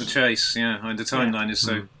 exactly. The chase, yeah. I mean, the timeline is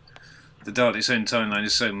so... The Dalek's own timeline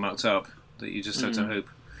is so mucked up that you just have to hope.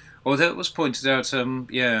 Although it was pointed out,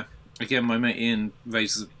 again, my mate Ian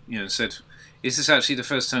raised, said, is this actually the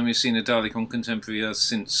first time we've seen a Dalek on contemporary Earth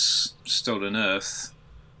since Stolen Earth?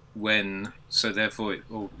 So therefore,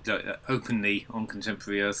 openly on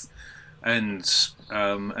contemporary Earth, and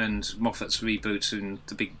Moffat's reboot and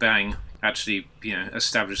The Big Bang actually,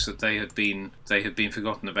 established that they had been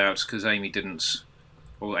forgotten about because Amy didn't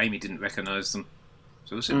recognise them.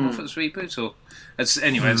 So was it Moffat's reboot, or at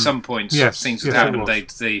some point things had happened.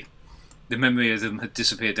 The memory of them had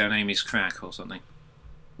disappeared down Amy's crack or something.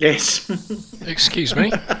 Yes. Excuse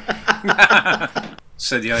me.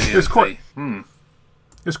 So the idea it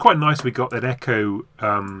was quite nice we got an echo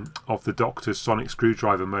of the Doctor's sonic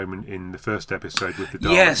screwdriver moment in the first episode with the Dalek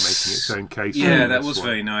making its own case. Yeah, that was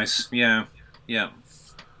very nice. Yeah.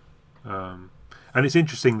 And it's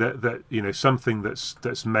interesting that something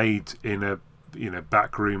that's made in a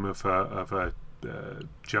back room of a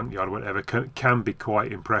junkyard or whatever can be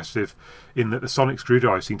quite impressive, in that the sonic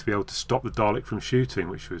screwdriver seemed to be able to stop the Dalek from shooting,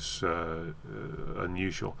 which was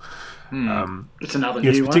unusual. It's another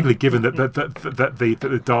yes, new particularly one. given that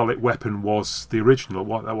the Dalek weapon was the original.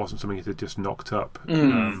 That wasn't something it had just knocked up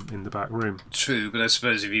in the back room. True, but I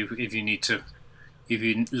suppose if you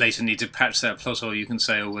later need to patch that plot hole, you can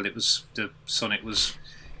say, it was the Sonic was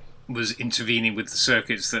intervening with the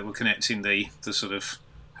circuits that were connecting the sort of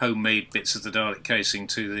homemade bits of the Dalek casing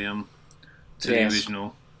to the the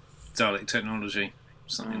original Dalek technology,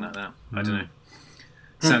 something like that. I don't know.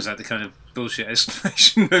 Sounds like the kind of bullshit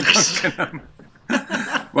explanation that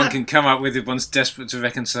one can come up with if one's desperate to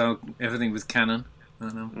reconcile everything with canon. I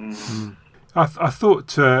don't know. I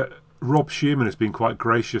thought Rob Shearman has been quite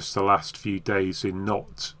gracious the last few days in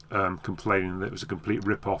not complaining that it was a complete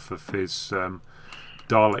rip-off of his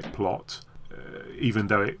Dalek plot, even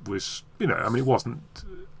though it was, it wasn't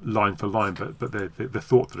line for line, but the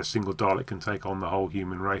thought that a single Dalek can take on the whole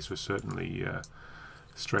human race was certainly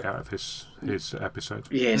straight out of his episode.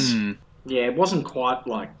 Yes. Yeah, it wasn't quite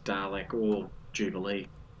like Dalek or Jubilee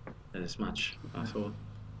as much, I thought.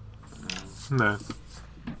 No.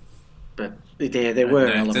 But there were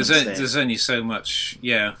elements there. There's only so much,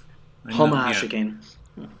 homage again.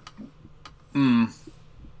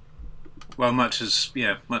 Well, much as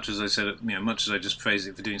I said, much as I just praised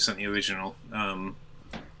it for doing something original,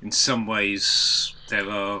 in some ways there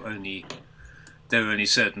are only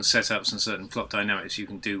certain setups and certain plot dynamics you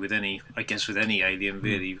can do with any alien.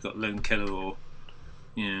 Really, you've got Lone Killer, or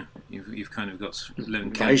you've kind of got Lone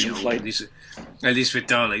Invasion Killer. Fleet. At least with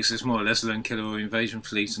Daleks, it's more or less Lone Killer or Invasion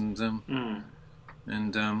Fleet, and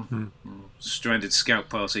Stranded Scout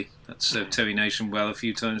Party. That served Terry Nation well a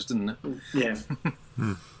few times, didn't it? Yeah.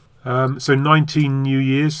 So 19 New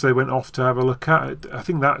Years they went off to have a look at. I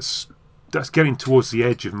think that's getting towards the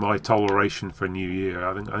edge of my toleration for a New Year.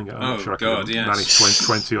 I'm not sure I can manage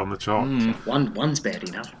 2020 on the chart. One's bad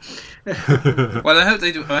enough. Well, I hope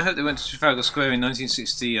they do. I hope they went to Trafalgar Square in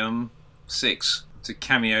 1966 to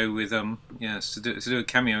cameo with to do a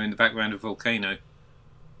cameo in the background of Volcano.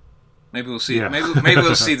 Maybe we'll see. Maybe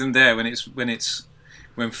we'll see them there when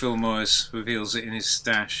Phil Morris reveals it in his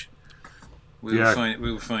stash. We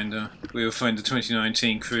will find the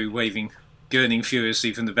 2019 crew gurning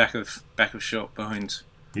furiously from the back of shop behind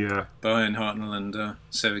Brian Hartnell and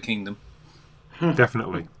Sarah Kingdom.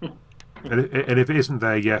 Definitely. And if it isn't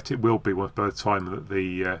there yet, it will be by the time that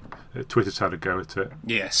the Twitter's had a go at it.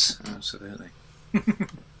 Yes, absolutely.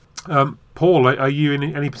 Paul, are you in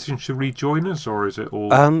any position to rejoin us, or is it all?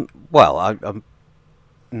 Well,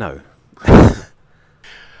 no.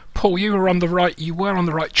 Paul, you were on the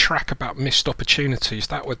right track about missed opportunities.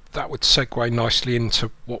 That would segue nicely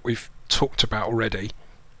into what we've talked about already,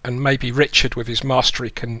 and maybe Richard with his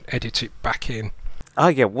mastery can edit it back in. Oh,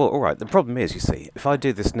 yeah, well, all right. The problem is, you see, if I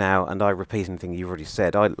do this now and I repeat anything you've already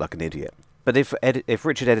said, I look like an idiot. But if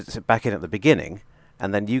Richard edits it back in at the beginning,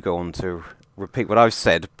 and then you go on to repeat what I've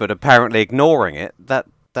said, but apparently ignoring it, that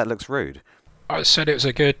looks rude. I said it was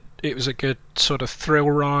a good sort of thrill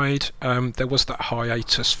ride. There was that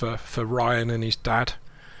hiatus for Ryan and his dad.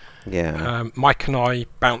 Yeah. Mike and I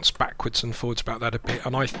bounced backwards and forwards about that a bit,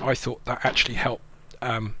 and I thought that actually helped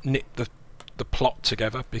knit the plot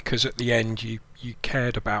together, because at the end you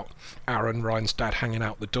cared about Aaron, Ryan's dad, hanging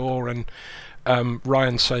out the door, and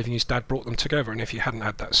Ryan saving his dad brought them together. And if you hadn't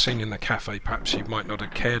had that scene in the cafe, perhaps you might not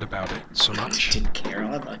have cared about it so much. I didn't care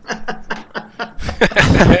either.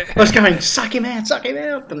 I was going, suck him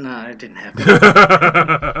out, but no, it didn't happen.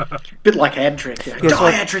 A bit like Adric.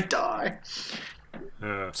 Die, Adric, die.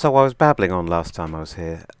 Yeah. So I was babbling on last time I was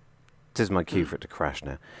here. This is my cue for it to crash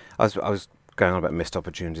now. I was going on about missed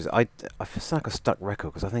opportunities. I feel like a stuck record,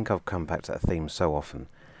 because I think I've come back to that theme so often.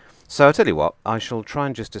 So I'll tell you what, I shall try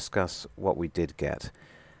and just discuss what we did get.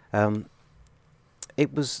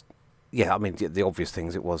 It was, I mean, the obvious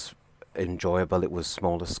things, it was enjoyable, it was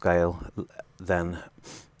smaller scale than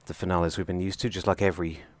the finales we've been used to, just like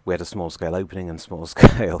we had a small scale opening and small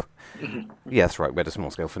scale. Yeah, that's right, we had a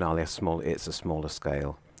small scale finale, it's a smaller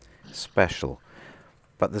scale special.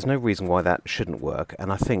 But there's no reason why that shouldn't work,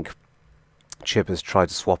 and I think Chip has tried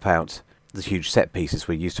to swap out the huge set pieces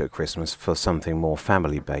we're used to at Christmas for something more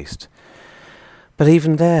family based. But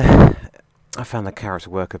even there, I found the character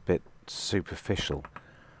work a bit superficial.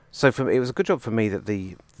 So it was a good job for me that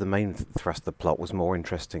the main thrust of the plot was more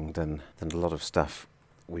interesting than a lot of stuff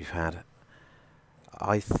we've had.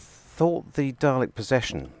 I thought the Dalek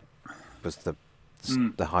possession was the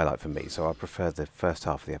highlight for me, so I preferred the first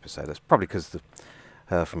half of the episode. That's probably because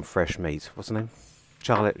her from Fresh Meat, what's her name?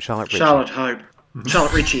 Charlotte Ritchie. Charlotte Hope.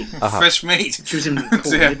 Charlotte Ritchie. Fresh Meat. She was in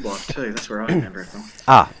Call the Midwife too. That's where I remember it from.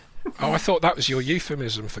 Ah. Oh, I thought that was your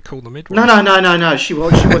euphemism for Call the Midwife. No. She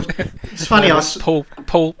was. It's funny.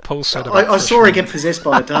 Paul said about I saw her get possessed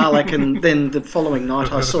by a Dalek, and then the following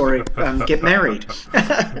night I saw her get married.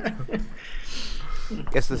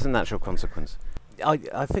 Guess there's a natural consequence.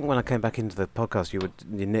 I think when I came back into the podcast, you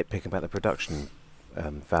nitpicking about the production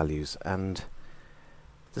values and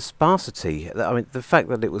the sparsity. I mean, the fact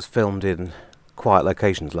that it was filmed in quiet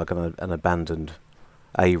locations, like an abandoned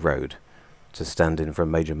A road to stand in for a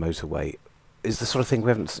major motorway, is the sort of thing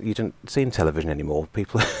you don't see in television anymore.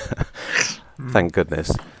 People, thank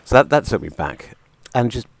goodness. So that took me back, and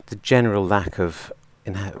just the general lack of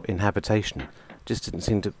inhabitation just didn't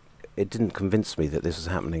seem to. It didn't convince me that this was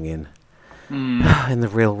happening in the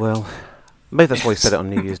real world. Maybe that's why he said it on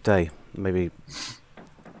New Year's Day. Maybe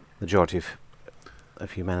majority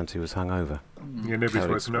of humanity was hungover. Yeah, nobody's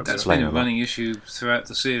woken up. That's been a running issue throughout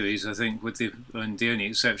the series, I think, and the only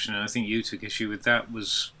exception, and I think you took issue with that,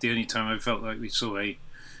 was the only time I felt like we saw a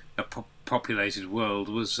populated world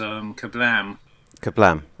was Kablam.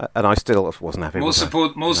 Kablam. And I still wasn't happy with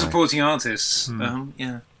More supporting artists.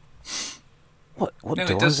 Yeah. What no, do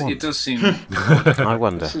I want? It does seem... I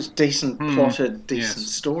wonder. This is decent plotted, decent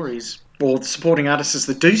stories. Or supporting artists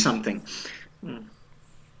that do something.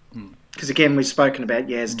 Because again, we've spoken about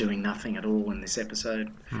Yaz doing nothing at all in this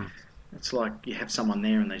episode. It's like you have someone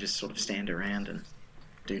there and they just sort of stand around and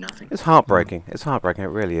do nothing. It's heartbreaking. It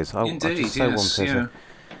really is. Indeed, I just so want to. yeah.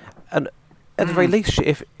 And at the very least,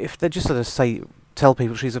 if they just sort of tell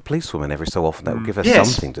people she's a policewoman every so often, that would give her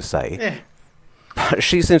something to say. Yeah. But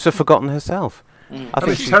she seems to have forgotten herself. I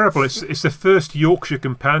think it's terrible. It's the first Yorkshire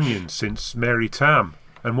companion since Mary Tam.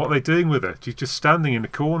 And what are they doing with her? She's just standing in the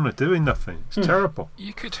corner doing nothing. It's terrible.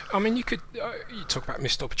 You talk about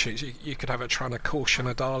missed opportunities. You could have her trying to caution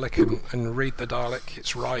a Dalek and read the Dalek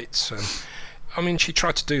its rights. And she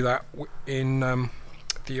tried to do that in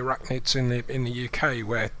the Arachnids in the UK,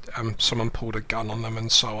 where someone pulled a gun on them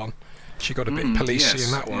and so on. She got a bit policey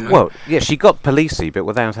in that one. Well, yeah, she got policey, but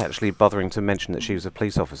without actually bothering to mention that she was a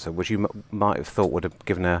police officer, which you might have thought would have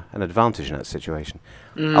given her an advantage in that situation.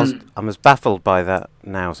 I'm as baffled by that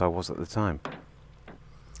now as I was at the time.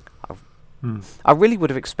 I really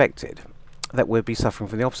would have expected that we'd be suffering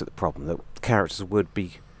from the opposite problem, that characters would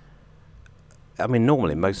be... I mean,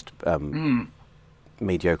 normally most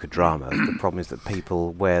mediocre dramas, the problem is that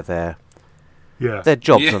people wear their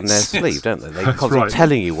jobs on their sleeve, don't they? They're constantly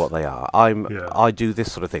telling you what they are. I do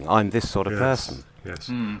this sort of thing. I'm this sort of person. Yes.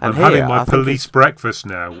 And I'm having my police breakfast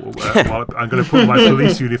now. I'm going to put my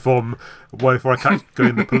police uniform before I can't go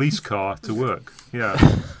in the police car to work. Yeah.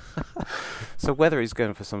 So whether he's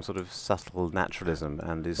going for some sort of subtle naturalism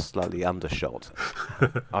and is slightly undershot,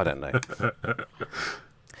 I don't know.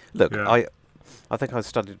 Look, Yeah. I think I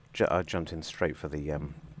jumped in straight for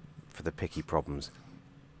the picky problems.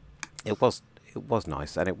 It was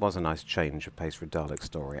nice, and it was a nice change of pace for a Dalek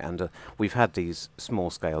story. And we've had these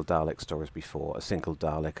small-scale Dalek stories before, a single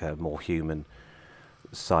Dalek, a more human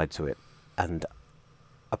side to it. And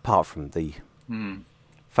apart from the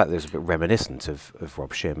fact that it was a bit reminiscent of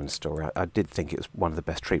Rob Shearman's story, I did think it was one of the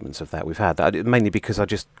best treatments of that we've had. Mainly because I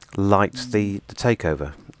just liked the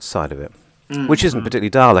takeover side of it, which isn't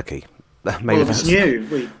particularly Dalek-y. Maybe Well, it was that's new.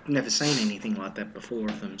 We've never seen anything like that before,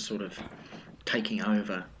 of them sort of taking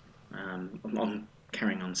over, on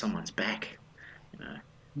carrying on someone's back. You know,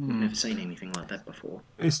 we've never seen anything like that before.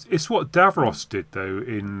 It's what Davros did though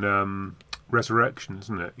in Resurrection,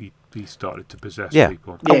 isn't it? He started to possess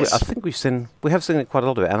people. Yes. I think we have seen it quite a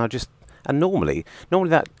lot of it, and normally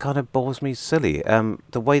that kind of bores me silly.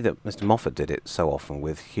 The way that Mr. Moffat did it so often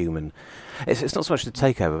with human, it's not so much the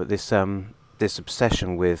takeover, but this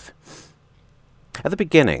obsession with. At the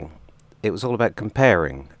beginning, it was all about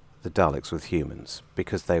comparing the Daleks with humans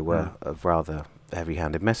because they were a rather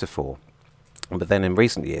heavy-handed metaphor. But then in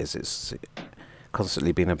recent years, it's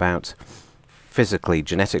constantly been about physically,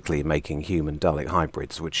 genetically making human Dalek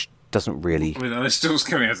hybrids, which doesn't really With eye stalks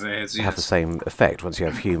coming out of their heads, have the yes. same effect once you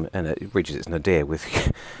have human, and it reaches its nadir with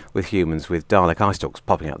humans with Dalek eye stalks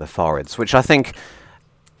popping out their foreheads, which I think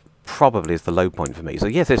probably is the low point for me. So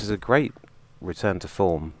yes, this is a great return to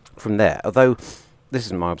form from there. Although this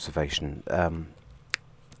isn't my observation.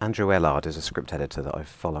 Andrew Ellard is a script editor that I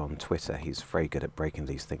follow on Twitter. He's very good at breaking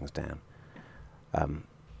these things down.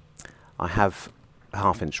 I have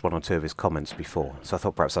half-inched one or two of his comments before, so I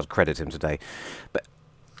thought perhaps I'd credit him today. But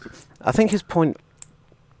I think his point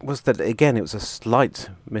was that, again, it was a slight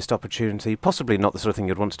missed opportunity, possibly not the sort of thing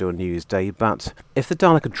you'd want to do on New Year's Day, but if the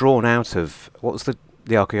Dalek had drawn out of... What was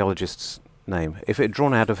the archaeologist's name? If it had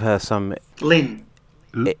drawn out of her some Lynn.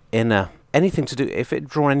 inner... Anything to do... If it had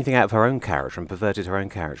drawn anything out of her own character and perverted her own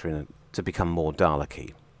character to become more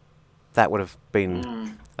Dalek-y, that would have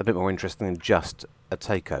been a bit more interesting than just a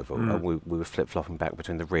takeover. We were flip-flopping back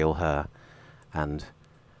between the real her and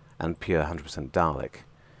pure 100% Dalek.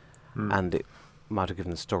 And it might have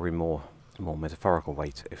given the story more metaphorical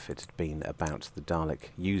weight if it had been about the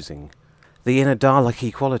Dalek using the inner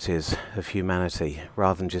Dalek-y qualities of humanity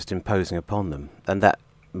rather than just imposing upon them. And that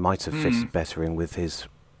might have fitted better in with his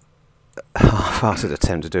half-hearted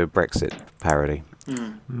attempt to do a Brexit parody.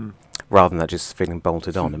 Rather than that just feeling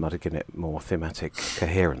bolted on, it might have given it more thematic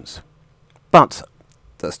coherence. But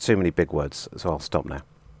that's too many big words, so I'll stop now.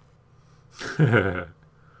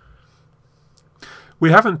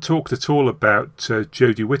 We haven't talked at all about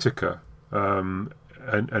Jodie Whittaker and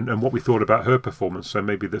what we thought about her performance, so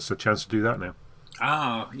maybe there's a chance to do that now.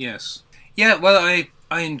 Ah, yes. Yeah, well, I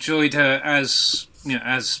enjoyed her as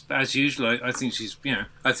usual. I think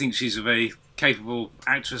she's a very capable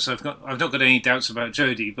actress. I've not got any doubts about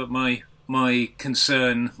Jodie, but my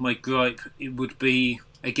concern, my gripe, it would be,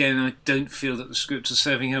 again, I don't feel that the script is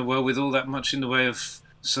serving her well with all that much in the way of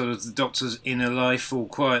sort of the Doctor's inner life or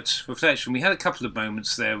quiet reflection. We had a couple of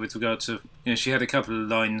moments there with regard to, she had a couple of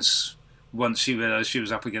lines once she realised she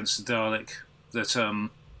was up against the Dalek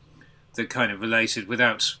that kind of related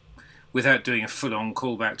without doing a full-on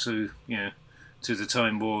callback to the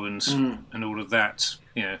Time War and all of that.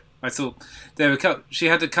 I thought she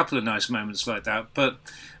had a couple of nice moments like that, but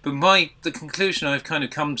the conclusion I've kind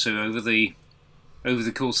of come to over the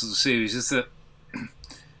course of the series is that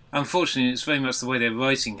unfortunately it's very much the way they're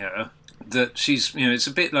writing her that she's it's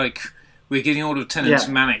a bit like we're getting all of Tennant's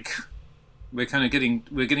manic. We're getting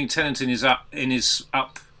Tennant in his up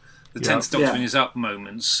the 10th Doctor in his up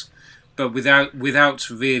moments, but without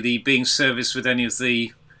really being serviced with any of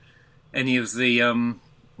the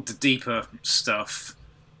deeper stuff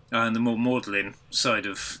and the more maudlin side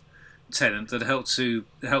of Tennant that helped to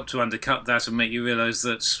undercut that and make you realise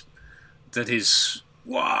that his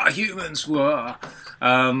humans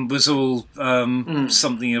was all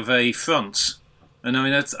something of a front. And I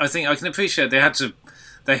mean, I think I can appreciate they had to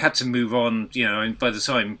move on. And by the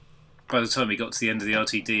time we got to the end of the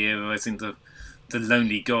RTD era, I think the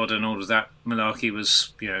Lonely God and all of that malarkey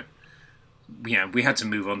was we had to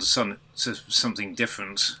move on to something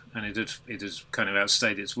different, and it had kind of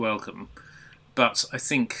outstayed its welcome. But I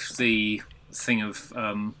think the thing of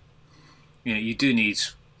you do need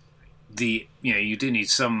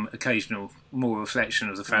some occasional more reflection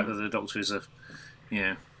of the fact that the Doctor is a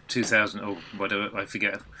 2000 or whatever, I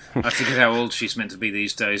forget how old she's meant to be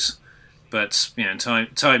these days, but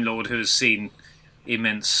Time Lord who has seen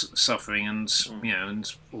immense suffering and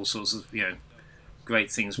and all sorts of great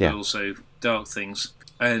things, but Yeah. also dark things.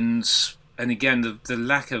 And again, the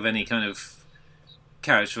lack of any kind of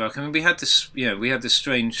character arc. I mean, we had this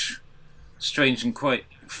strange and quite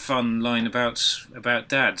fun line about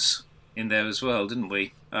dads in there as well, didn't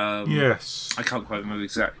we? Yes. I can't quite remember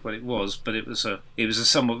exactly what it was, but it was a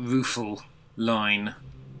somewhat rueful line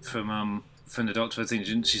from the Doctor. I think,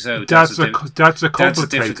 didn't she say, dads are complicated,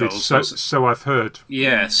 difficult, so I've heard.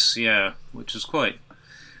 Yes, yeah, which was quite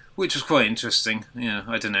interesting. Yeah,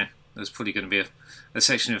 I don't know. There's probably going to be a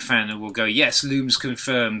section of fan who will go, yes, Looms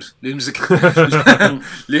confirmed. Looms are canon.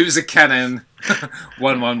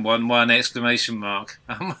 1111 exclamation mark.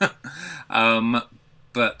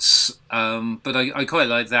 But I quite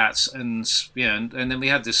like that, and then we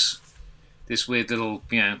had this weird little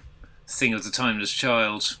thing of the Timeless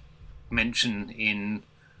Child mention in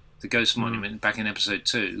the Ghost Monument back in episode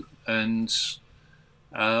 2, and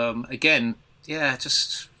again, it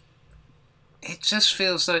just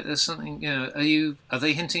feels like there's something. Are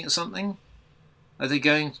they hinting at something? Are they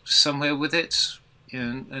going somewhere with it?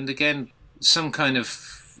 And again, some kind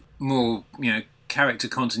of more character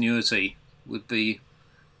continuity would be.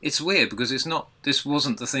 It's weird because it's not. This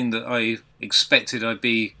wasn't the thing that I expected I'd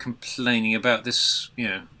be complaining about. This,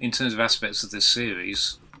 in terms of aspects of this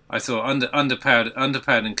series, I thought underpowered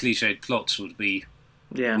and cliched plots were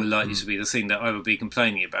likely to be the thing that I would be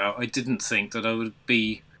complaining about. I didn't think that I would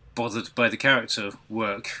be bothered by the character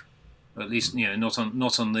work, at least not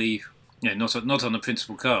on the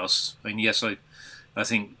principal cast. I mean, yes, I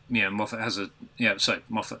think Moffat has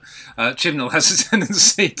Chibnall has a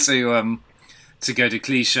tendency to go to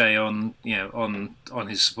cliche on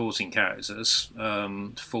his supporting characters,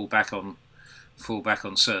 to fall back on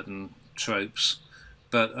certain tropes,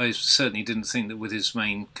 but I certainly didn't think that with his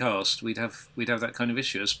main cast we'd have that kind of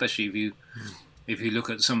issue, especially if you look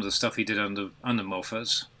at some of the stuff he did under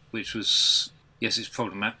Moffat, which was, yes, it's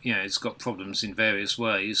problematic. It's got problems in various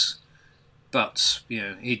ways, but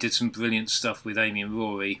he did some brilliant stuff with Amy and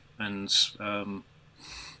Rory and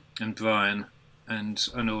Brian. And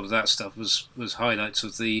all of that stuff was highlights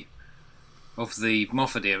of the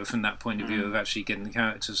Moffat era from that point of view of actually getting the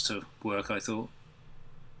characters to work, I thought.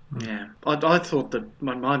 Yeah, I thought that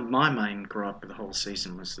my main gripe with the whole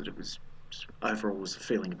season was that it was overall a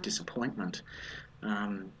feeling of disappointment,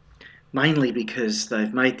 mainly because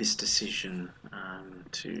they've made this decision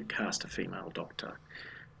to cast a female Doctor,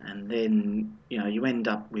 and then you end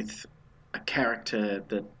up with a character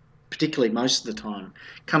that, particularly most of the time,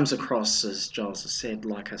 comes across, as Giles has said,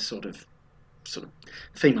 like a sort of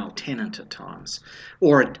female Tennant at times,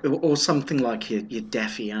 or something like your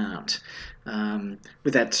daffy aunt,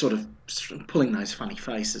 with that sort of pulling those funny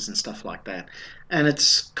faces and stuff like that. And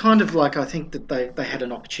it's kind of like, I think that they had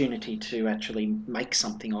an opportunity to actually make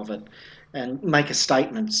something of it and make a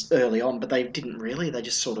statement early on, but they didn't really. They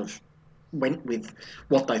just sort of went with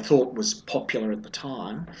what they thought was popular at the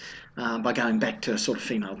time, by going back to a sort of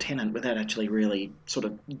female Tennant without actually really sort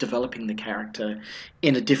of developing the character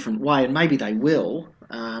in a different way. And maybe they will,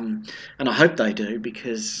 and I hope they do,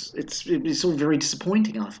 because it's all very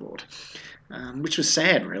disappointing, I thought, which was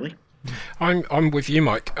sad, really. I'm with you,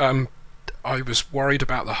 Mike. I was worried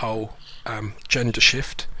about the whole gender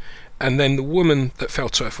shift. And then the woman that fell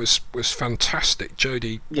to earth was fantastic.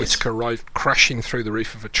 Jodie Whittaker arrived crashing through the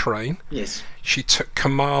roof of a train. Yes. She took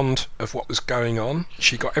command of what was going on.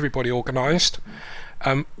 She got everybody organised.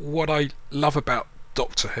 What I love about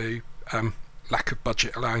Doctor Who, lack of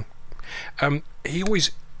budget allowing, he always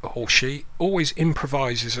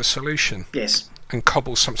improvises a solution. Yes. And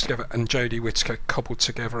cobbles something together. And Jodie Whittaker cobbled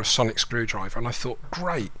together a sonic screwdriver. And I thought,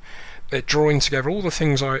 great. They're drawing together all the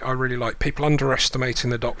things I really like. People underestimating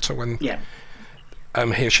the Doctor when he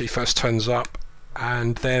or she first turns up,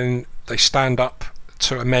 and then they stand up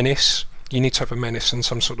to a menace. You need to have a menace and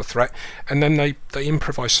some sort of threat, and then they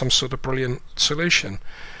improvise some sort of brilliant solution.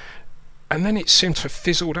 And then it seemed to have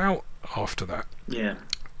fizzled out after that. Yeah.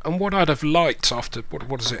 And what I'd have liked after,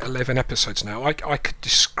 what is it, 11 episodes now, I could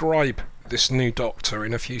describe this new Doctor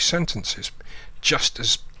in a few sentences, just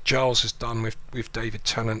as Giles has done with David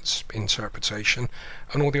Tennant's interpretation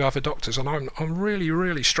and all the other Doctors, and I'm really,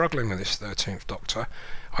 really struggling with this 13th Doctor.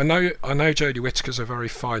 I know Jodie Whittaker's a very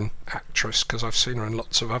fine actress because I've seen her in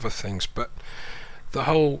lots of other things, but the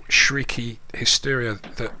whole shrieky hysteria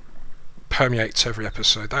that permeates every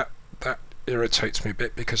episode, that irritates me a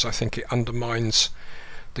bit, because I think it undermines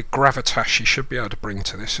the gravitas she should be able to bring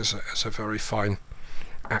to this as a very fine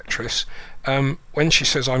actress. When she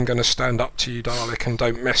says, "I'm going to stand up to you, Dalek, and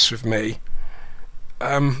don't mess with me,"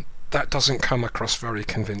 that doesn't come across very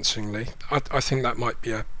convincingly. I think that might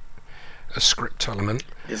be a script element.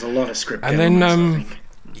 There's a lot of script and elements, then I think.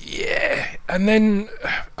 And then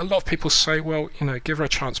a lot of people say, well, give her a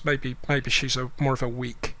chance. Maybe she's more of a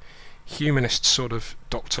weak humanist sort of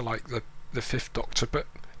Doctor, like the Fifth Doctor. But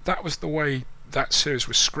that was the way that series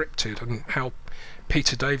was scripted, and how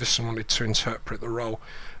Peter Davison wanted to interpret the role.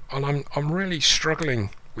 And I'm really struggling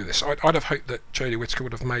with this. I'd have hoped that Jodie Whittaker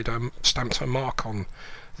would have stamped her mark on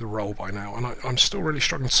the role by now, and I'm still really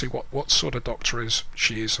struggling to see what sort of Doctor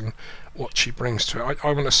she is and what she brings to it.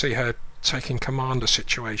 I want to see her taking command of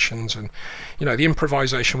situations, and the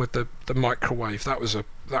improvisation with the microwave, that was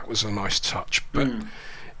a nice touch, but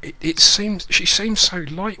it seems she seems so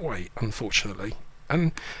lightweight, unfortunately,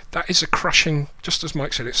 and that is a crushing, just as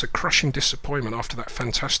Mike said, it's a crushing disappointment after that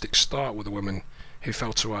fantastic start with The Woman Who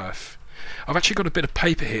Fell to Earth. I've actually got a bit of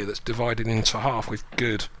paper here that's divided into half with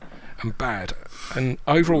good and bad, and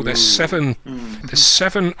overall there's seven.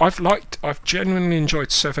 I've genuinely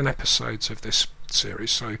enjoyed 7 episodes of this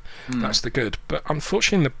series, so that's the good. But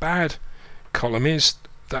unfortunately, in the bad column is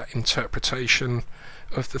that interpretation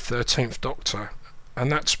of the 13th Doctor,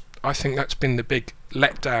 and I think that's been the big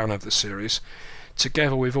letdown of the series,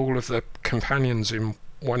 together with all of the companions in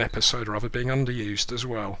one episode or other being underused as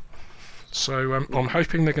well. So I'm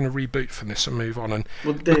hoping they're going to reboot from this and move on and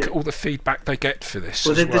look at all the feedback they get for this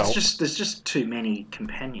as well. There's just too many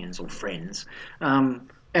companions or friends, and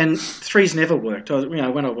 3's never worked.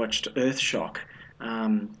 When I watched Earthshock,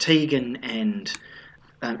 Tegan and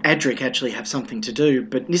Adric actually have something to do,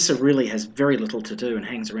 but Nyssa really has very little to do and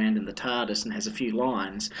hangs around in the TARDIS and has a few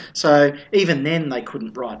lines. So even then they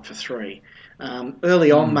couldn't write for 3.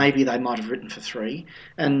 Early on, maybe they might have written for 3,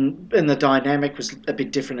 and the dynamic was a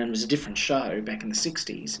bit different and it was a different show back in the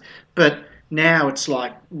 60s. But now it's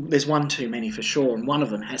like there's one too many for sure, and one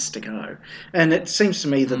of them has to go. And it seems to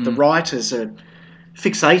me that the writers are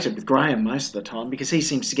fixated with Graham most of the time, because he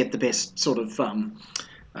seems to get the best sort of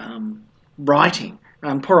writing.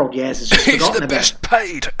 Poor old Yaz has just forgotten about. He's the best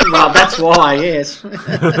paid. Well, that's why, yes. But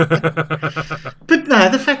no,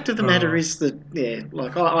 the fact of the matter is that,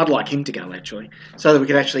 I'd like him to go, actually, so that we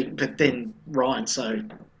could actually. But then Ryan's so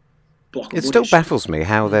block. It still baffles me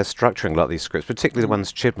how they're structuring a lot of these scripts, particularly the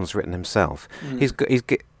ones Chibnall's written himself. He's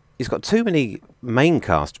got too many main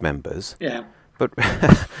cast members. Yeah. But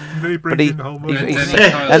he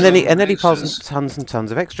and then he piles tons and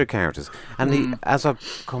tons of extra characters. And as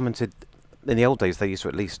I've commented, in the old days they used to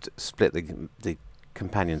at least split the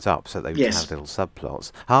companions up so they would have little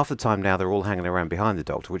subplots. Half the time now they're all hanging around behind the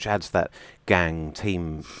Doctor, which adds that gang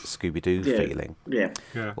team Scooby-Doo feeling. Yeah.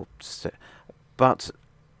 But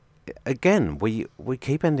again, we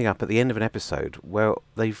keep ending up at the end of an episode where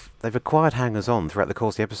they've acquired hangers-on throughout the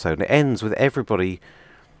course of the episode, and it ends with everybody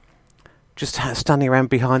just standing around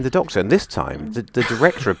behind the Doctor. And this time, the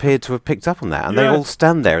director appeared to have picked up on that, and they all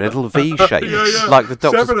stand there in a little V shape, like the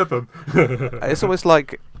Doctor. 7 of them. It's almost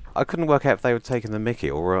like I couldn't work out if they were taking the mickey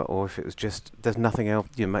or if it was just there's nothing else.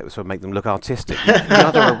 You might sort of make them look artistic. You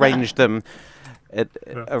either arrange them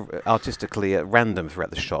artistically at random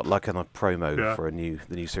throughout the shot, like on a promo for the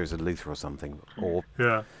new series of Luther or something, or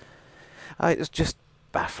it's just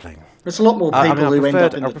baffling. There's a lot more people who end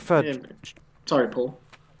up in the... Sorry, Paul.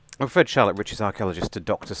 I preferred Charlotte Ritchie's archaeologist to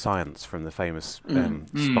Dr. Science from the famous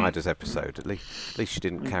Spiders episode. At least she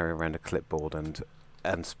didn't carry around a clipboard and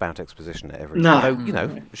spout exposition at every... No.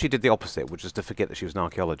 Although, she did the opposite, which was to forget that she was an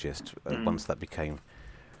archaeologist once that became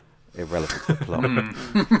irrelevant to the plot.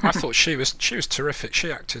 I thought she was terrific.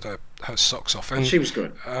 She acted her socks off. And she was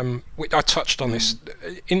good. I touched on this.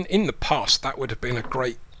 In the past, that would have been a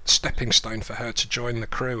great stepping stone for her to join the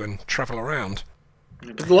crew and travel around.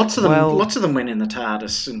 But lots of them went in the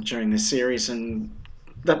TARDIS during this series, and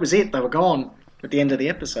that was it. They were gone at the end of the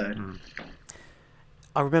episode.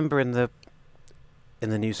 I remember in the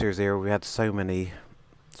new series era, we had so many,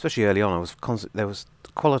 especially early on. There was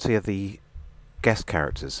the quality of the guest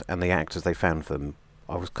characters and the actors they found for them.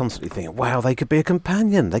 I was constantly thinking, wow, they could be a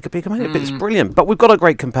companion. But it's brilliant. But we've got a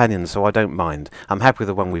great companion, so I don't mind. I'm happy with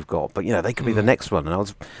the one we've got. But they could be the next one. And I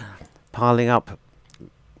was piling up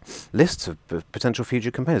lists of potential future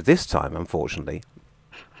companions. This time, unfortunately,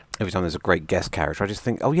 every time there's a great guest character, I just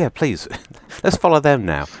think, oh yeah, please, let's follow them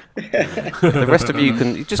now. The rest of you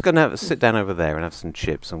you're just going to sit down over there and have some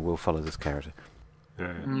chips, and we'll follow this character.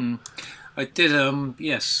 I did.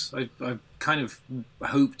 Yes, I kind of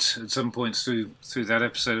hoped at some points through that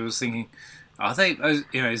episode. I was thinking, are they?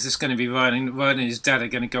 Is this going to be Ryan and his dad are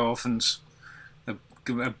going to go off and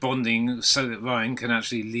bonding so that Ryan can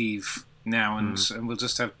actually leave now, and we'll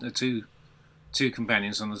just have two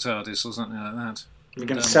companions on the TARDIS or something like that. We're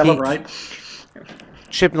going to celebrate.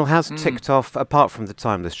 Chibnall has ticked off, apart from the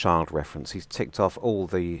Timeless Child reference, he's ticked off all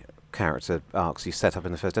the character arcs he set up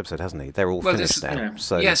in the first episode, hasn't he? They're all Well, finished this- now. Yeah.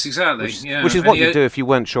 So Yes, exactly. which is what And you do if you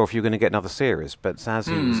weren't sure if you were going to get another series. But as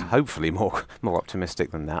he was Hmm. hopefully more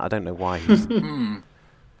optimistic than that, I don't know why he's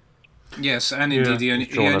Yes, and Yeah. indeed he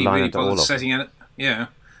Drawn a only line really under all bothered of them. setting out. Yeah,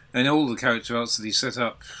 and all the character arcs that he set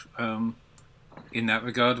up in that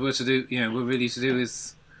regard were really to do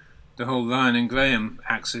with the whole Ryan and Graham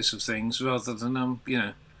axis of things, rather than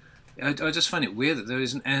I just find it weird that there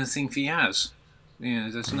isn't anything for Yaz.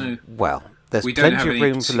 There's no. well. There's We don't plenty have of any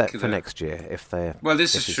room for particular- next year if they're. Well,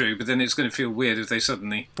 this is This is- true, but then it's going to feel weird if they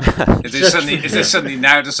suddenly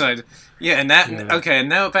now decide, and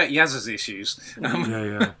now about Yaz's issues,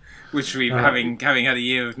 Yeah. which we've having had a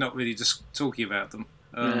year of not really just talking about them.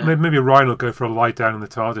 Maybe Ryan will go for a lie down in the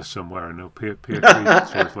TARDIS somewhere, and he'll appear 3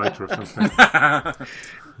 series later or something.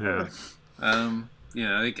 Yeah.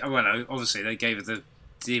 Obviously they gave it the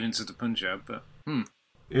Demons of the Punjab, but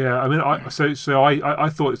Yeah, I mean, I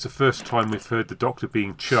thought it's the first time we've heard the Doctor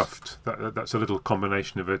being chuffed. That's a little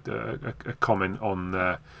combination of a comment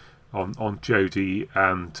on Jodie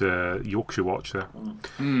and Yorkshire Watcher.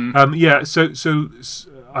 So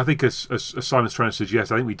I think as Simon's trying to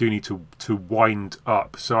suggest, I think we do need to wind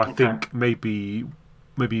up. So I think maybe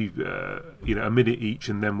a minute each,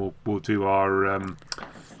 and then we'll do our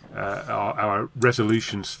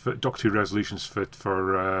resolutions for Doctor Who resolutions for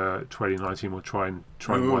 2019. We'll try and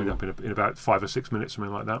wind up in about 5 or 6 minutes,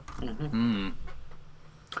 something like that.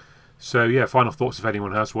 So yeah, final thoughts if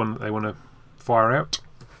anyone has one that they want to fire out.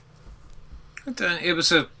 it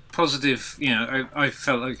was a positive. I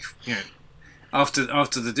felt like after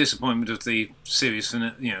the disappointment of the series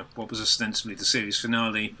what was ostensibly the series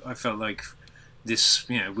finale, I felt like this.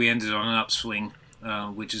 We ended on an upswing,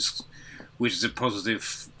 which is a positive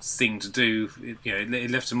thing to do. It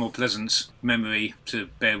left a more pleasant memory to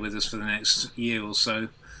bear with us for the next year or so.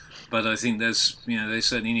 But I think they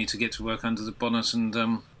certainly need to get to work under the bonnet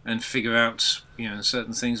and figure out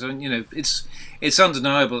certain things. It's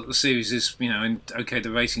undeniable that the series is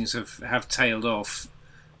the ratings have tailed off,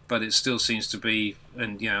 but it still seems to be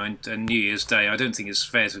and New Year's Day. I don't think it's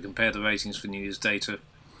fair to compare the ratings for New Year's Day to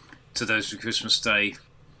those for Christmas Day.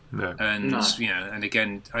 No. And and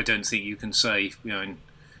again, I don't think you can say,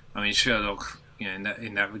 Sherlock, in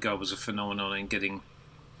that regard was a phenomenon in getting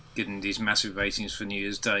these massive ratings for New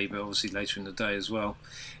Year's Day, but obviously later in the day as well.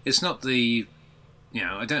 It's not the,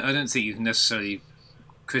 I don't think you can necessarily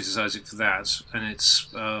criticise it for that, and it's,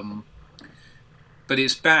 but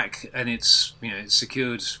it's back and it's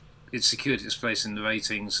secured its place in the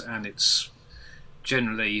ratings, and it's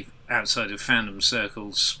generally outside of fandom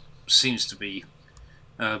circles seems to be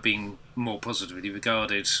being more positively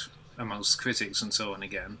regarded amongst critics and so on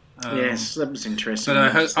again. Yes, that was interesting.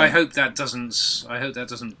 But I hope that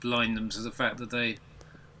doesn't blind them to the fact that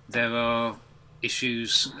there are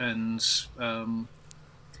issues and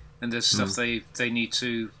there's stuff they need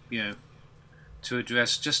to to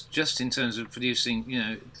address just in terms of producing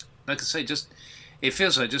like I say, it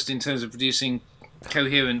feels like just in terms of producing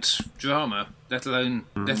coherent drama, let alone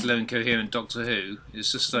coherent Doctor Who.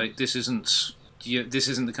 It's just like this isn't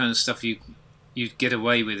the kind of stuff you'd get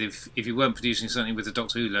away with if you weren't producing something with the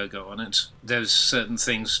Doctor Who logo on it. There's certain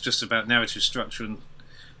things just about narrative structure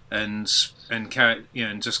and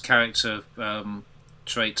just character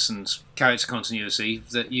traits and character continuity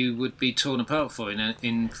that you would be torn apart for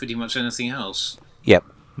in pretty much anything else. Yep.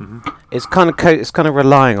 It's kind of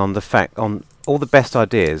relying on the fact on all the best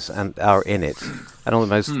ideas and are in it, and all the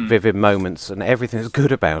most vivid moments and everything that's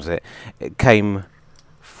good about it. It came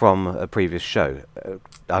from a previous show.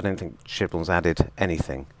 I don't think Chibnall's added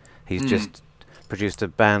anything. He's just produced a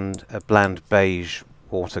bland beige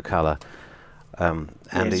watercolour, and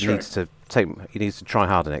he needs to try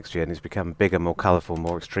harder next year, and he's become bigger, more colourful,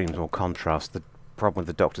 more extremes, more contrast. The problem with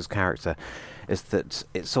the Doctor's character is that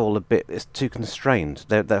it's too constrained.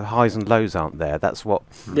 The highs and lows aren't there. That's what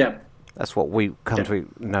we come to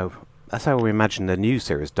know. That's how we imagine the new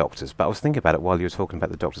series Doctors. But I was thinking about it while you were talking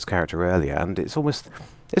about the Doctor's character earlier, and it's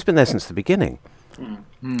been there since the beginning.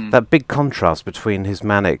 That big contrast between his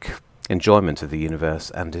manic enjoyment of the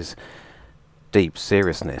universe and his deep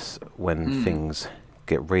seriousness when things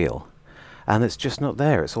get real, and it's just not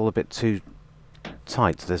there. It's all a bit too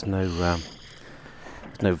tight. There's no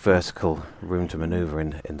vertical room to manoeuvre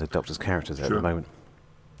in the Doctor's characters at the moment.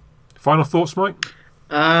 Final thoughts, Mike?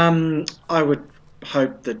 I would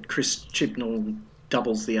hope that Chris Chibnall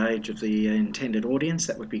doubles the age of the intended audience.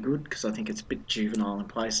 That would be good, because I think it's a bit juvenile in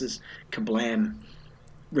places. Kablam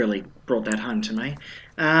really brought that home to me.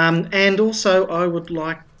 And also I would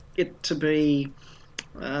like it to be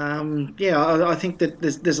I think that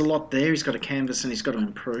there's a lot there. He's got to canvas and he's got to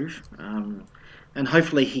improve. and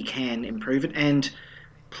hopefully he can improve it. And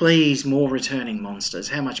please, more returning monsters.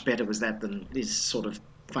 How much better was that than these sort of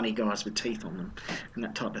funny guys with teeth on them and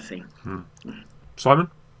that type of thing? Simon?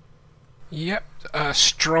 Yep, a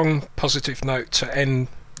strong positive note to end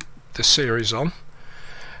the series on.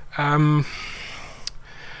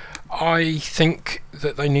 I think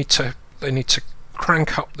that they need to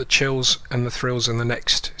crank up the chills and the thrills in the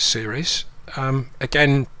next series.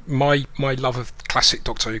 Again, my love of classic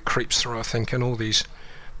Doctor Who creeps through, I think, in all these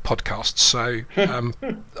podcasts. So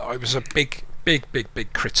I was a big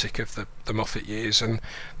critic of the Moffat years, and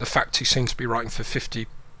the fact he seemed to be writing for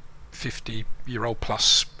 50-year-old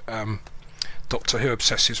plus Doctor Who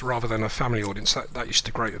obsessives rather than a family audience, that used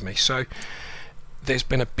to grate with me. So there's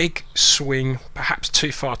been a big swing, perhaps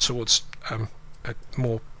too far towards a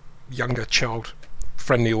more younger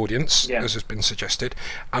child-friendly audience, as has been suggested,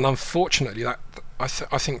 and unfortunately, that I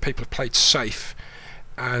think people have played safe,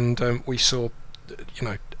 and we saw,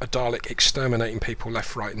 a Dalek exterminating people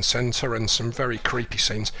left, right, and centre, and some very creepy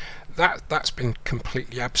scenes. That's been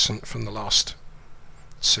completely absent from the last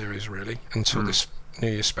series, really, until this New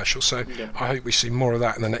Year's special. So I hope we see more of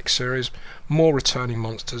that in the next series. More returning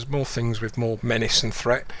monsters, more things with more menace and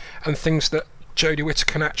threat, and things that Jodie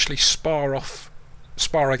Whittaker can actually spar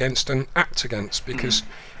against and act against, because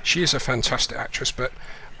she is a fantastic actress, but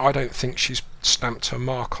I don't think she's stamped her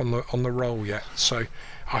mark on the role yet. So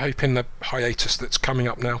I hope in the hiatus that's coming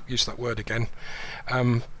up now, use that word again,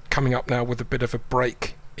 coming up now with a bit of a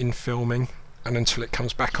break in filming, and until it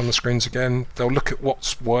comes back on the screens again, they'll look at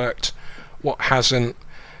what's worked, what hasn't,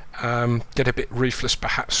 get a bit ruthless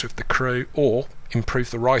perhaps with the crew, or improve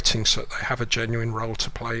the writing so that they have a genuine role to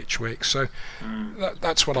play each week. So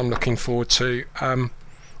that's what I'm looking forward to.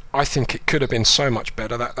 I think it could have been so much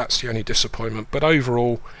better. That's the only disappointment. But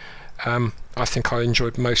overall, I think I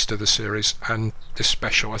enjoyed most of the series, and this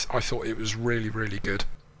special, I thought it was really, really good.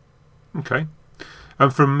 Okay.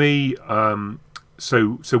 And from me,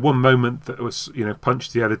 so one moment that was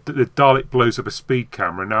punched the Dalek blows up a speed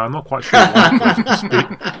camera. Now I'm not quite sure why it blows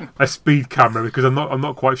up a speed camera, because I'm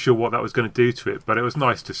not quite sure what that was going to do to it. But it was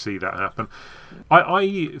nice to see that happen.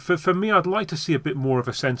 For me, I'd like to see a bit more of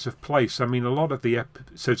a sense of place. I mean, a lot of the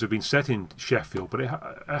episodes have been set in Sheffield, but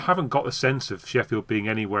I haven't got the sense of Sheffield being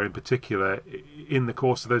anywhere in particular in the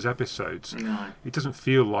course of those episodes. No. It doesn't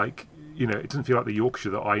feel like. It doesn't feel like the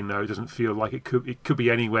Yorkshire that I know. It doesn't feel like it could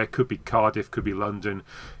be anywhere. It could be Cardiff, could be London,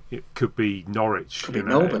 it could be Norwich. Could be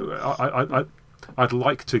Melbourne. I'd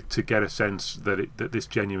like to get a sense that this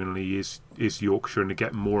genuinely is Yorkshire, and to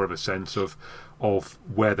get more of a sense of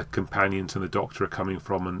where the companions and the Doctor are coming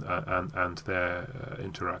from, and their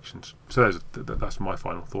interactions. So that's my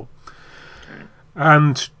final thought. Okay.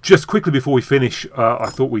 And just quickly before we finish,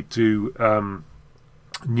 I thought we'd do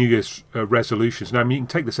New Year's resolutions. Now, I mean, you can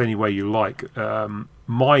take this any way you like. I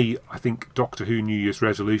think Doctor Who New Year's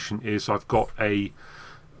resolution is I've got a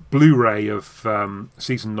Blu-ray of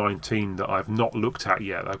season 19 that I've not looked at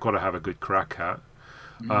yet. I've got to have a good crack at.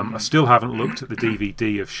 I still haven't looked at the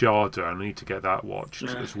DVD of Sharda. I need to get that watched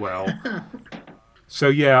as well. So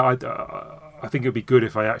yeah, I think it'd be good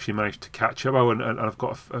if I actually managed to catch up. Oh, and I've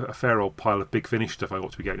got a fair old pile of Big Finish stuff I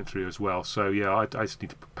ought to be getting through as well. So yeah, I just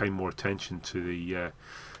need to pay more attention to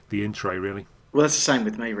the intro, really. Well, that's the same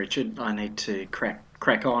with me, Richard. I need to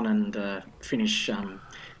crack on and finish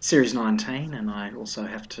Series 19, and I also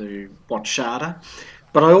have to watch Sharda.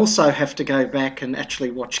 But I also have to go back and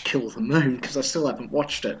actually watch Kill the Moon, because I still haven't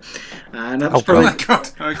watched it. And that was probably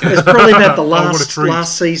about the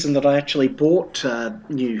last season that I actually bought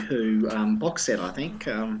New Who box set, I think.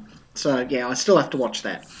 So yeah, I still have to watch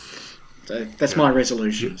that. So that's my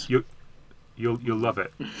resolutions. You'll love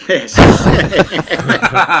it. Yes.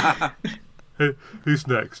 Who's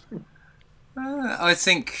next? I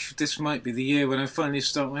think this might be the year when I finally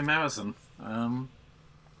start my marathon.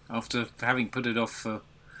 After having put it off for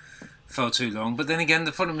far too long. But then again,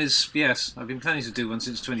 the problem is, yes, I've been planning to do one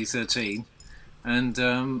since 2013,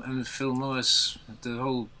 and Phil Morris, the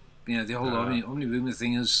whole Omni-Boomer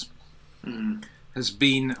thing has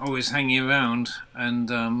been always hanging around and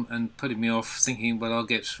putting me off, thinking, well,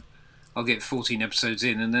 I'll get 14 episodes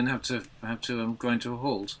in and then have to grind to a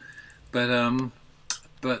halt. But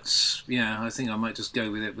yeah, I think I might just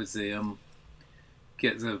go with it with the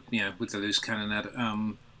with the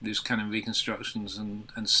loose cannon reconstructions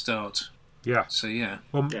and start. Yeah. So yeah.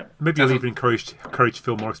 Well, maybe you'll even encourage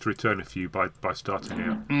Phil Morris to return a few by starting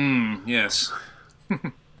out. Yes.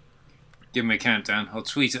 Give me a countdown. I'll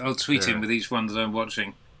tweet him with each one that I'm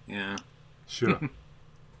watching. Yeah. Sure.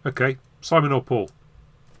 Okay, Simon or Paul?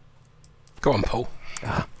 Go on, Paul.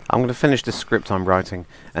 I'm going to finish the script I'm writing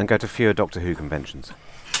and go to fewer Doctor Who conventions.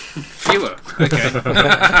 Fewer. Okay.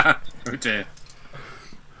 Oh dear.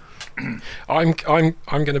 I'm going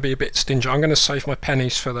to be a bit stingy. I'm going to save my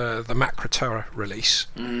pennies for the Matt Kratera release.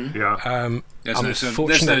 Yeah.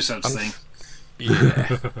 There's no such thing.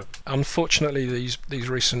 Yeah. Unfortunately, these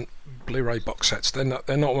recent Blu-ray box sets, they're not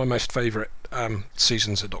my most favourite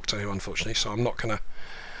seasons of Doctor Who, unfortunately. So I'm not going to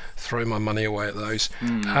throw my money away at those.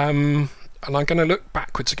 And I'm going to look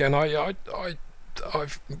backwards again.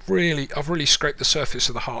 I've really scraped the surface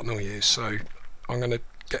of the Hartnell years, so I'm going to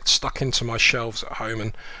get stuck into my shelves at home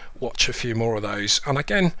and watch a few more of those. And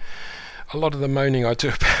again, a lot of the moaning I do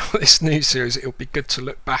about this new series, it'll be good to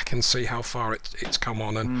look back and see how far it's come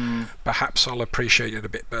on, and perhaps I'll appreciate it a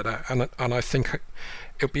bit better. And I think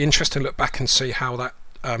it'll be interesting to look back and see how that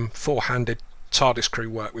four-handed TARDIS crew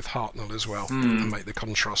work with Hartnell as well, and make the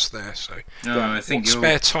contrast there. So I think what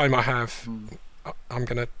spare time I have, I'm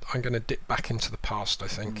gonna dip back into the past, I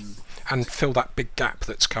think, and fill that big gap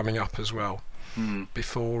that's coming up as well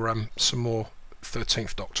before some more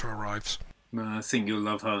 13th Doctor arrives. I think you'll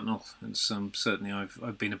love Hartnell. It's certainly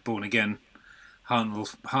I've been a born again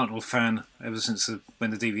Hartnell fan ever since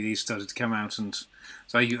when the DVDs started to come out, and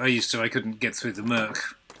so I couldn't get through the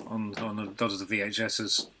Merc on a lot of the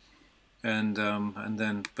VHSs, and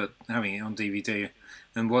then but having it on DVD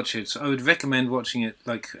and watch it, I would recommend watching it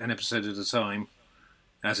like an episode at a time,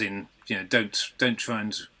 as in don't try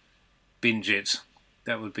and binge it.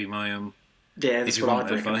 That would be my Yeah, that's what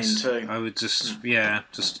I'd recommend too. I would just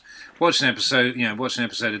watch an episode. Watch an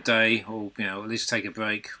episode a day, or at least take a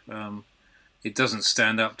break. It doesn't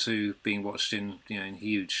stand up to being watched in in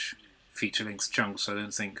huge feature-length chunks. I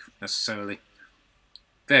don't think necessarily.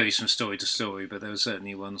 Varies from story to story, but there are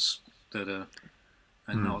certainly ones that are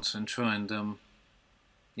not. And try and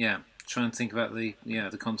think about the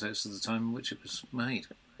context of the time in which it was made.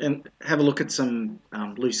 And have a look at some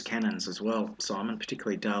loose cannons as well, Simon,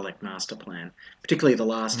 particularly Dalek Master Plan, particularly the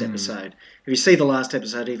last episode. If you see the last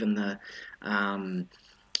episode, even the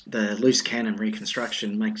loose cannon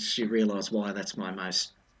reconstruction makes you realise why that's my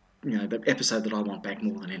most, the episode that I want back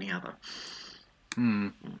more than any other.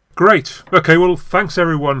 Great. Okay, well, thanks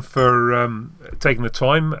everyone for taking the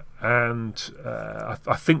time, and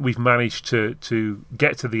I think we've managed to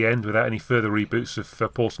get to the end without any further reboots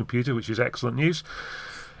of Paul's Computer, which is excellent news.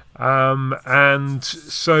 And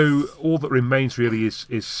so all that remains really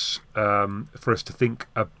is for us to think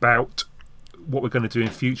about what we're going to do in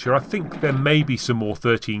future. I think there may be some more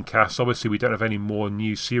 13 casts. Obviously, we don't have any more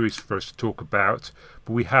new series for us to talk about,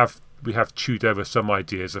 but we have chewed over some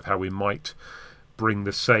ideas of how we might bring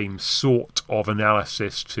the same sort of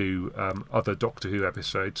analysis to other Doctor Who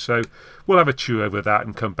episodes. So we'll have a chew over that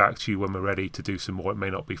and come back to you when we're ready to do some more. It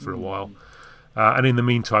may not be for a while. And in the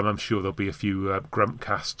meantime, I'm sure there'll be a few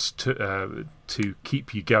Grumpcasts to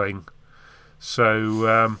keep you going.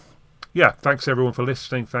 So, thanks everyone for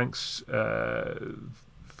listening. Thanks for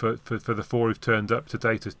the four who've turned up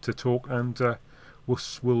today to talk, and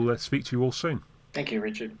we'll speak to you all soon. Thank you,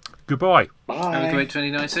 Richard. Goodbye. Bye. Have a great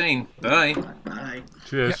 2019. Bye. Bye.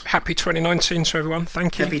 Cheers. Happy 2019 to everyone.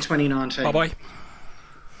 Thank you. Happy 2019. Bye-bye.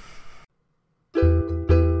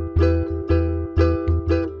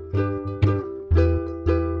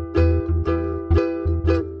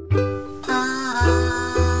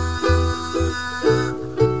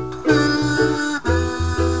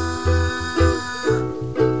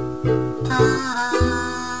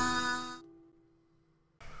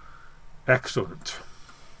 Excellent.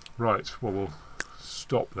 Right, well, we'll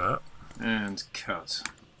stop that. And cut.